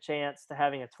 50% chance to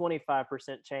having a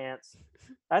 25% chance.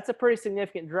 That's a pretty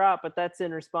significant drop, but that's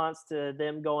in response to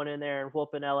them going in there and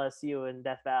whooping LSU in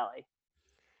Death Valley.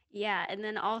 Yeah. And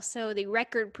then also the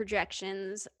record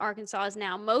projections Arkansas is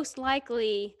now most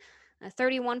likely a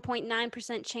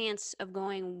 31.9% chance of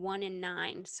going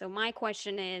 1-9. So my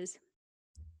question is,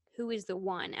 who is the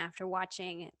one after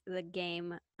watching the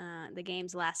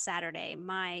games last Saturday?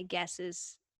 My guess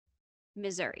is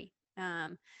Missouri. I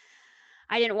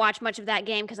didn't watch much of that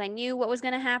game because I knew what was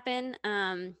going to happen.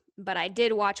 But I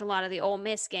did watch a lot of the Ole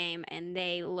Miss game, and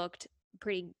they looked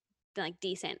pretty like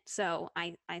decent. So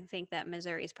I think that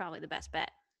Missouri is probably the best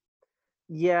bet.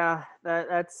 Yeah,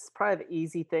 that's probably the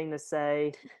easy thing to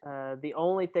say. The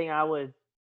only thing I would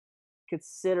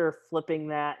consider flipping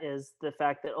that is the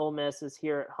fact that Ole Miss is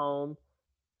here at home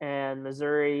and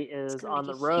Missouri It's is going to on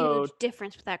make a the huge road.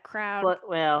 difference with that crowd.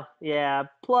 Well, yeah.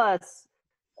 Plus,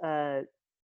 uh,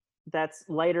 that's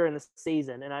later in the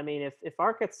season, and I mean, if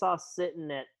Arkansas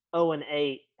sitting at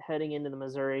 0-8 heading into the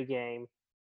Missouri game,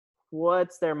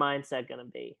 what's their mindset going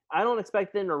to be? I don't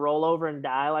expect them to roll over and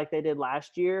die like they did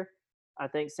last year. I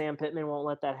think Sam Pittman won't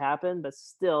let that happen, but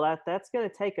still, that's going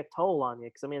to take a toll on you.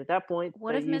 Because I mean, at that point,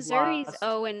 What that if you've Missouri's lost.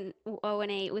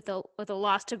 0-8 with a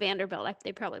loss to Vanderbilt? Like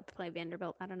they probably play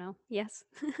Vanderbilt. I don't know. Yes,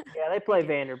 Yeah, they they play do.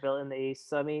 Vanderbilt in the East.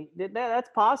 So I mean, that's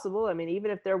possible. I mean,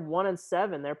 even if they're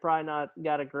 1-7, they're probably not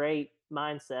got a great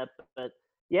mindset. But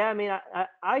yeah, I mean,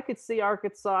 I could see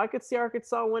Arkansas. I could see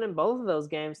Arkansas winning both of those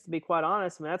games. To be quite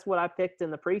honest, I mean, that's what I picked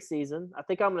in the preseason. I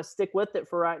think I'm going to stick with it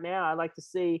for right now. I'd like to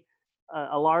see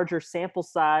a larger sample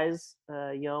size.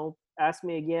 Ask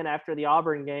me again after the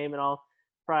Auburn game, and I'll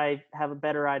probably have a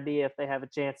better idea if they have a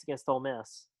chance against Ole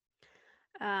Miss.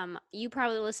 You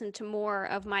probably listened to more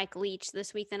of Mike Leach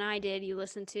this week than I did. You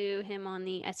listened to him on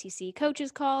the SEC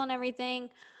coaches call and everything.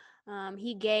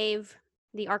 He gave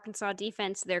the Arkansas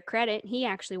defense their credit. He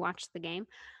actually watched the game.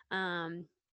 And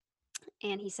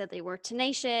he said they were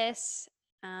tenacious.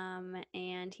 And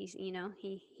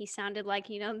he sounded like,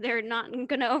 they're not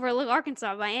going to overlook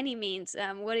Arkansas by any means.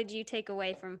 What did you take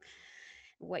away from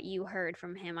what you heard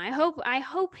from him. I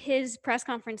hope his press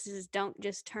conferences don't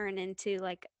just turn into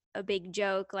like a big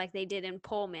joke like they did in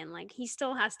Pullman. Like he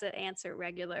still has to answer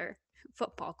regular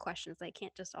football questions. They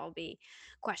can't just all be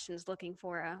questions looking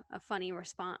for a funny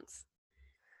response.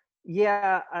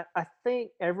 Yeah, I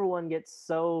think everyone gets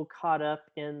so caught up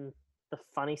in the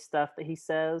funny stuff that he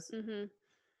says. Mhm.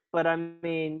 But I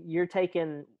mean, you're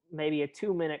taking maybe a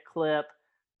 2-minute clip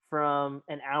from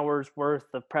an hour's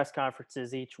worth of press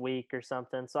conferences each week or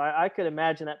something. So I could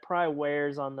imagine that probably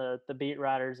wears on the beat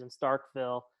writers in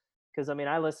Starkville. Because I mean,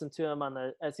 I listened to him on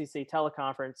the SEC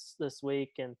teleconference this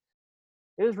week, and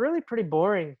it was really pretty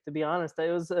boring, to be honest.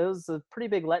 It was a pretty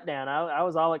big letdown. I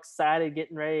was all excited,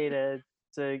 getting ready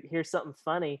to hear something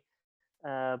funny,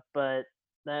 but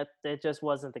that just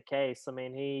wasn't the case. I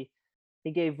mean,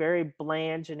 he gave very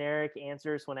bland, generic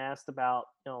answers when asked about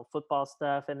football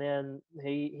stuff, and then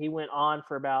he went on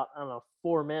for about, I don't know,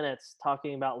 4 minutes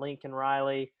talking about Lincoln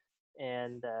Riley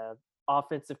and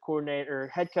offensive coordinator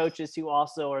head coaches who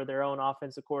also are their own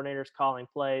offensive coordinators calling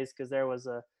plays, because there was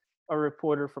a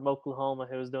reporter from Oklahoma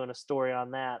who was doing a story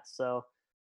on that. So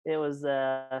it was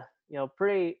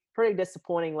pretty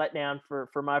disappointing letdown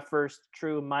for my first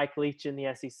true Mike Leach in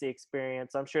the SEC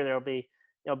experience. I'm sure there'll be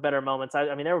better moments.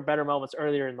 I mean, there were better moments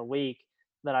earlier in the week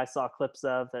that I saw clips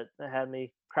of that had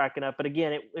me cracking up. But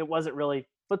again, it wasn't really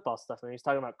football stuff. I mean, he's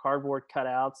talking about cardboard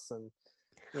cutouts and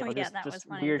Oh yeah, that was just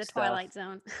funny. weird The stuff. Twilight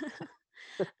Zone.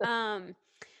 um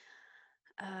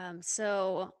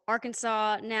so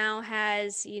Arkansas now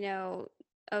has,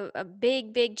 a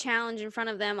big challenge in front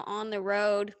of them on the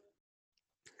road.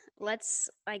 Let's,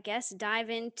 I guess, dive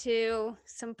into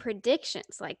some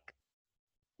predictions. Like,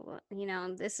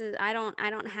 this is, I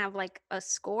don't have like a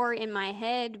score in my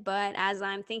head, but as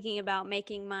I'm thinking about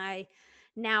making my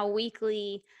now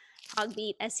weekly Hog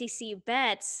Beat SEC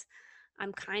bets,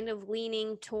 I'm kind of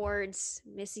leaning towards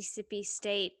Mississippi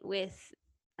State with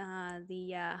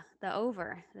the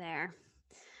over there.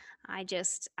 I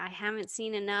haven't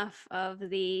seen enough of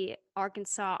the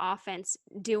Arkansas offense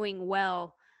doing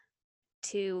well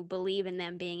to believe in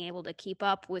them being able to keep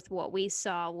up with what we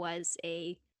saw was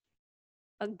a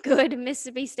good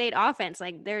Mississippi State offense.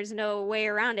 Like there's no way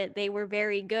around it. They were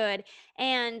very good.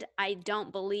 And I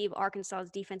don't believe Arkansas's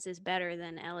defense is better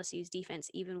than LSU's defense,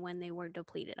 even when they were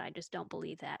depleted. I just don't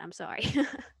believe that. I'm sorry.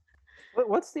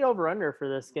 What's the over under for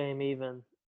this game even?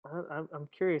 I'm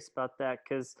curious about that,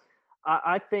 because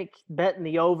I think betting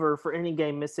the over for any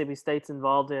game Mississippi State's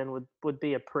involved in would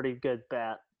be a pretty good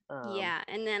bet. Yeah.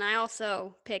 And then I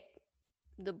also picked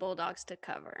the Bulldogs to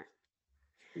cover.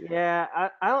 Yeah,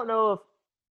 I don't know if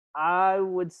I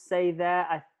would say that.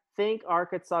 I think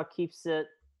Arkansas keeps it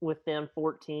within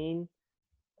 14.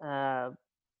 Uh,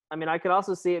 I mean, I could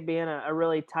also see it being a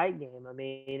really tight game. I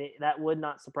mean, that would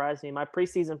not surprise me. My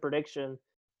preseason prediction,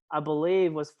 I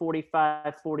believe, was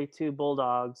 45-42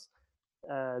 Bulldogs.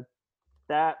 Uh,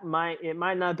 it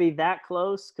might not be that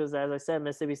close, because, as I said,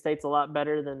 Mississippi State's a lot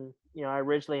better than I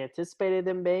originally anticipated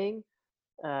them being.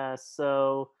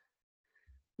 So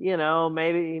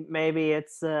maybe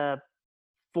it's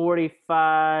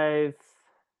 45.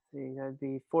 That'd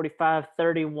be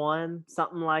 45-31,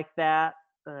 something like that.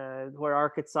 Where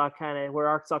Arkansas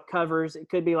covers. It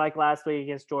could be like last week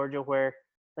against Georgia, where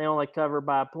they only cover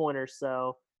by a point or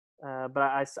so. But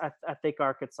I think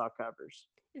Arkansas covers.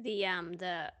 The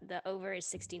over is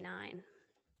 69.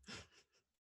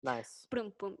 Nice.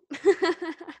 Boom boom.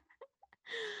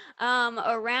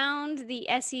 Around the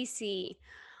SEC,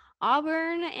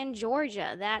 Auburn and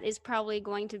Georgia. That is probably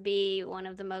going to be one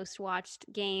of the most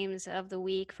watched games of the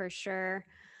week for sure.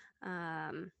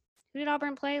 Who did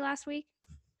Auburn play last week?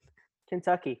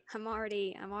 Kentucky. I'm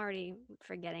already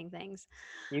forgetting things.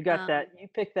 You got Um, that. You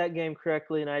picked that game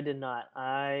correctly, and I did not.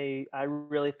 I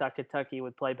really thought Kentucky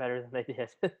would play better than they did.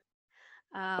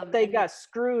 But they and got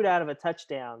screwed out of a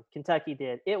touchdown. Kentucky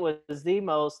did. It was the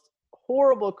most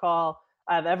horrible call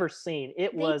I've ever seen.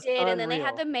 It they was did, and then they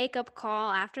had unreal. the makeup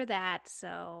call after that.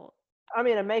 So I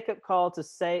mean, a makeup call to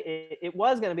say it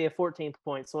was going to be a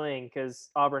 14-point swing, because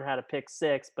Auburn had a pick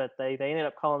six, but they ended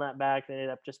up calling that back. It ended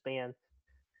up just being,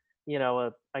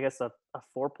 I guess a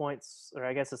 4 points, or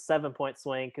I guess a 7-point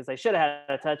swing, because they should have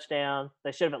had a touchdown.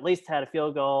 They should have at least had a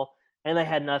field goal, and they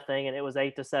had nothing, and it was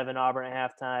 8-7 Auburn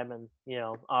at halftime, and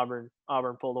Auburn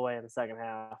pulled away in the second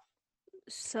half.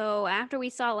 so after we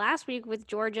saw last week with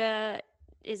Georgia,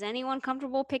 is anyone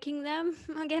comfortable picking them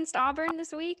against Auburn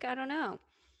this week? I don't know.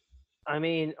 I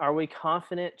mean, are we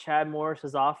confident Chad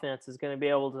Morris's offense is going to be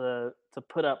able to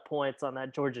put up points on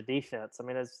that Georgia defense? I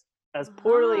mean, as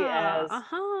poorly Uh-huh.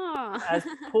 Uh-huh.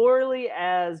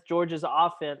 as Georgia's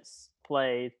offense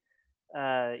played,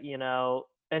 uh, you know,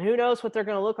 And who knows what they're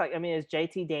going to look like? I mean, is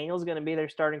JT Daniels going to be their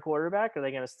starting quarterback? Are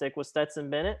they going to stick with Stetson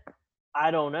Bennett? I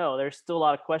don't know. There's still a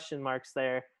lot of question marks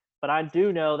there, but I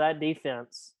do know that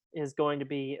defense is going to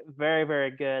be very,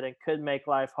 very good and could make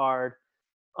life hard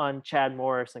on Chad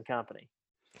Morris and company.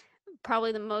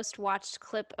 Probably the most watched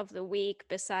clip of the week,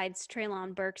 besides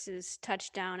Traylon Burks'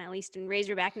 touchdown, at least in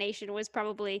Razorback Nation, was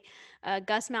probably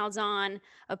Gus Malzahn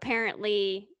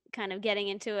apparently kind of getting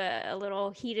into a little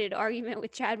heated argument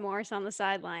with Chad Morris on the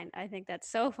sideline. I think that's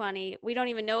so funny. We don't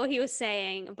even know what he was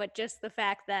saying, but just the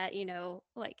fact that,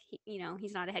 like,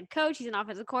 he's not a head coach, he's an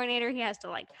offensive coordinator, he has to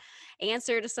like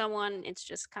answer to someone. It's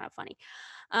just kind of funny.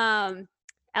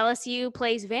 LSU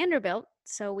plays Vanderbilt,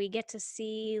 so we get to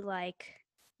see like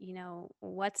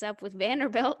what's up with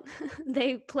Vanderbilt.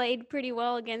 They played pretty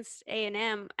well against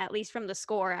A&M, at least from the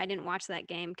score. I didn't watch that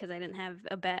game because I didn't have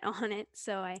a bet on it,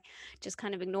 so I just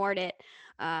kind of ignored it.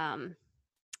 Yeah,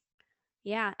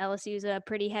 LSU's a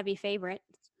pretty heavy favorite.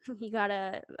 You got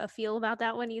a feel about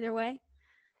that one either way?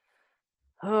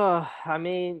 I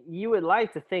mean, you would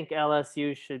like to think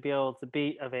LSU should be able to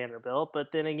beat a Vanderbilt, but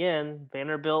then again,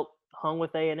 Vanderbilt hung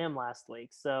with A&M last week,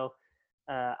 so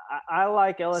I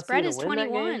like LSU Spread to is win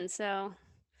that game. 21, so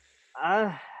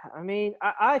I I mean,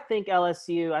 I think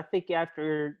LSU. I think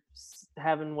after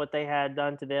having what they had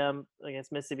done to them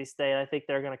against Mississippi State, I think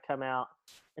they're going to come out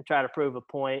and try to prove a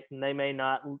point, and they may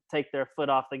not take their foot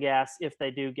off the gas if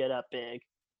they do get up big.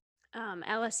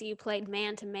 LSU played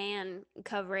man-to-man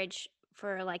coverage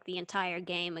for like the entire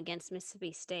game against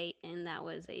Mississippi State, and that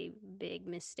was a big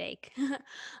mistake.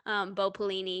 Bo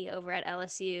Pelini over at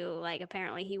LSU, like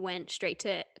apparently he went straight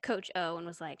to Coach O and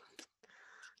was like,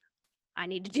 "I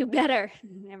need to do better."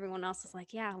 And everyone else was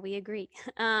like, "Yeah, we agree."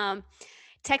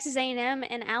 Texas A&M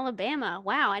and Alabama.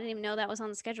 Wow, I didn't even know that was on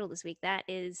the schedule this week. That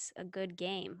is a good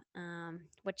game.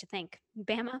 What you think,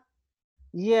 Bama?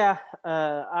 Yeah,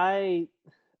 I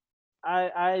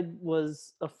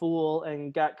was a fool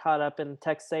and got caught up in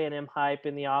Texas A&M hype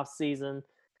in the off season.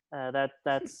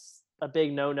 That's a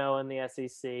big no-no in the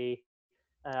SEC.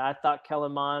 I thought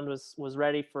Kellen Mond was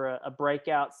ready for a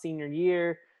breakout senior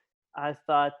year. I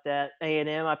thought that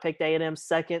A&M. I picked A&M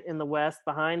second in the West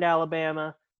behind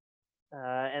Alabama,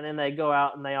 and then they go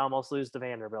out and they almost lose to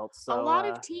Vanderbilt. A So lot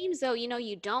of teams, though,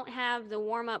 you don't have the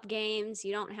warm up games.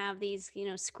 You don't have these,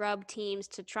 scrub teams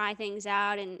to try things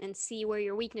out and see where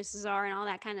your weaknesses are and all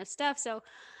that kind of stuff. So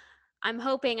I'm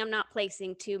hoping I'm not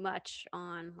placing too much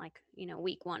on like,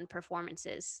 week one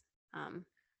performances. Um,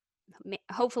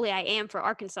 Hopefully I am for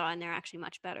Arkansas and they're actually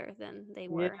much better than they yeah,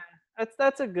 were.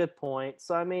 that's a good point.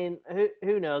 So I mean,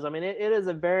 who knows? I mean, it is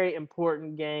a very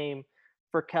important game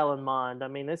for Kellen Mond. I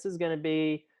mean, this is going to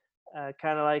be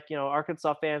kind of like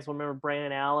Arkansas fans will remember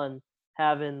Brandon Allen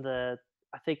having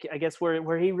I guess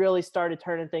where he really started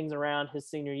turning things around his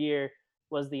senior year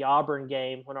was the Auburn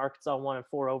game when Arkansas won in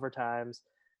 4 overtimes.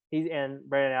 And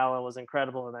Brandon Allen was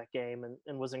incredible in that game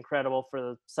and was incredible for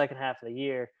the second half of the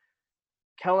year.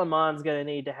 Kellen Mond's going to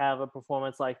need to have a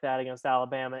performance like that against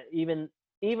Alabama, even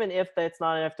if that's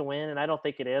not enough to win. And I don't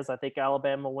think it is. I think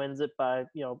Alabama wins it by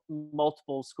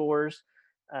multiple scores.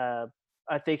 Uh,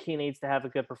 I think he needs to have a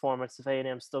good performance if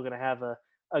A&M's still going to have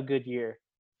a good year.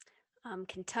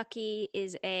 Kentucky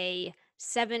is a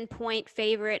 7-point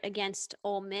favorite against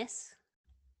Ole Miss.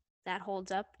 That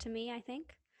holds up to me, I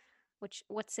think.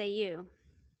 What say you?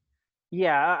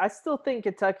 Yeah, I still think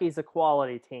Kentucky's a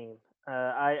quality team.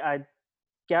 I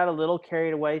got a little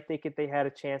carried away thinking they had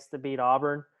a chance to beat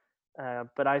Auburn,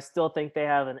 but I still think they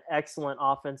have an excellent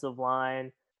offensive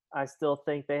line. I still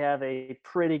think they have a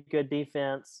pretty good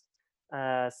defense.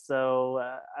 I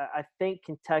think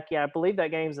Kentucky. I believe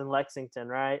that game's in Lexington,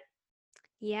 right?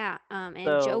 Yeah, and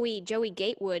So Joey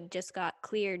Gatewood just got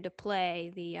cleared to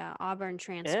play, the Auburn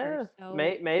transfer. yeah, So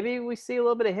maybe we see a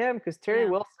little bit of him because Terry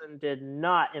yeah, Wilson did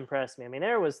not impress me. I mean,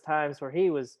 there was times where he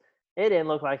was. It didn't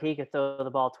look like he could throw the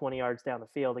ball 20 yards down the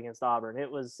field against Auburn. It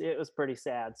was pretty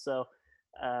sad. So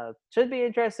should be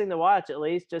interesting to watch at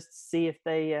least just to see if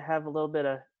they have a little bit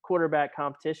of quarterback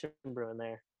competition brewing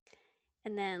there.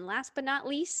 and then last but not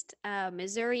least,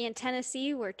 Missouri and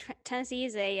Tennessee, where Tennessee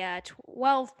is a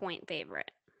 12-point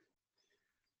favorite.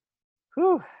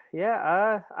 Whew,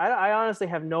 yeah, I honestly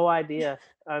have no idea.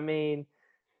 I mean,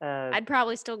 uh, I'd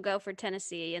probably still go for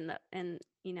Tennessee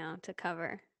to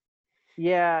cover.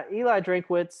 yeah, Eli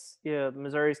Drinkwitz,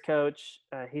 Missouri's coach.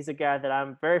 He's a guy that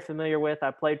I'm very familiar with.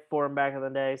 I played for him back in the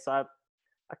day, so I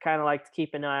kind of like to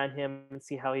keep an eye on him and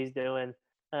see how he's doing.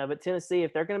 But Tennessee,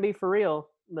 if they're going to be for real,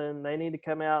 then they need to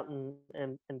come out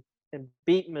and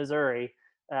beat Missouri.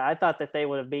 I thought that they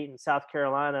would have beaten South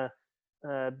Carolina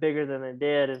bigger than they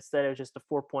did. Instead, it was just a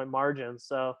 4-point margin.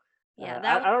 So Yeah,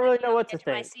 that I one don't let really me know on what the to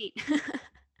edge of my think. seat.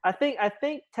 I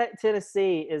think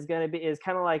Tennessee is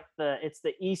kind of like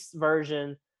the East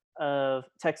version of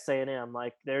Texas A&M.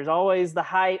 Like there's always the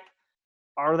hype.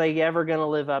 Are they ever going to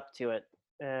live up to it?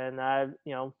 And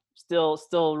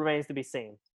still remains to be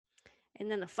seen. And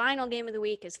then the final game of the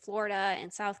week is Florida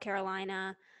and South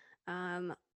Carolina.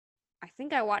 Um, I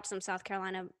think I watched some South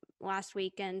Carolina last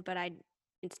weekend, but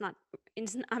it's not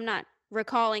I'm not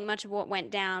recalling much of what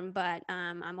went down, but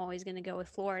I'm always going to go with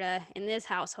Florida in this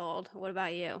household. What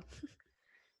about you?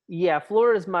 Yeah,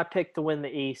 Florida's my pick to win the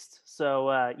East.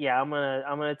 So yeah, I'm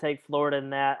gonna take Florida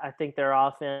in that. I think their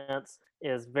offense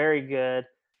is very good.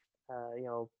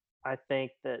 I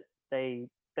think that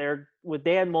they're with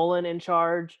Dan Mullen in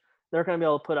charge, they're going to be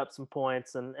able to put up some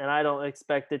points, and I don't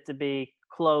expect it to be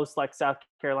close like South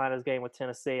Carolina's game with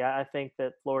Tennessee. I think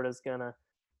that Florida's going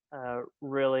to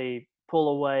really pull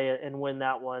away and win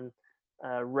that one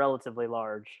relatively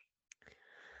large.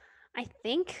 I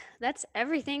think that's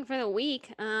everything for the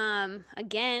week.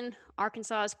 Again,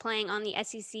 Arkansas is playing on the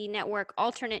SEC Network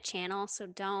alternate channel, so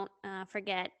don't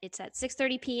forget it's at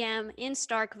 6:30 p.m. in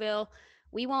Starkville.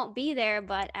 We won't be there,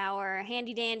 but our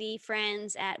handy dandy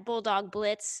friends at Bulldog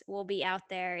Blitz will be out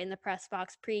there in the press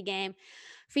box pregame,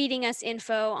 feeding us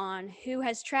info on who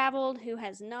has traveled, who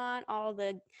has not, all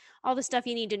the stuff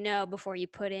you need to know before you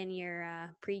put in your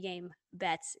pregame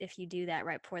bets if you do that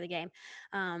right before the game.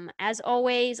 As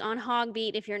always, on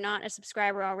Hogbeat, if you're not a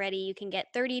subscriber already, you can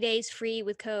get 30 days free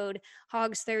with code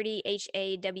HOGS30,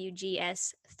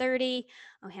 HAWGS 30.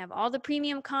 We have all the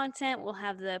premium content. We'll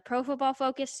have the Pro Football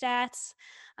Focus stats,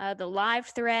 the live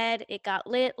thread. It got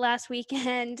lit last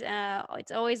weekend.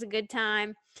 It's always a good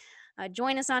time.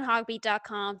 Join us on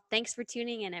hogbeat.com. Thanks for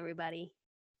tuning in, everybody.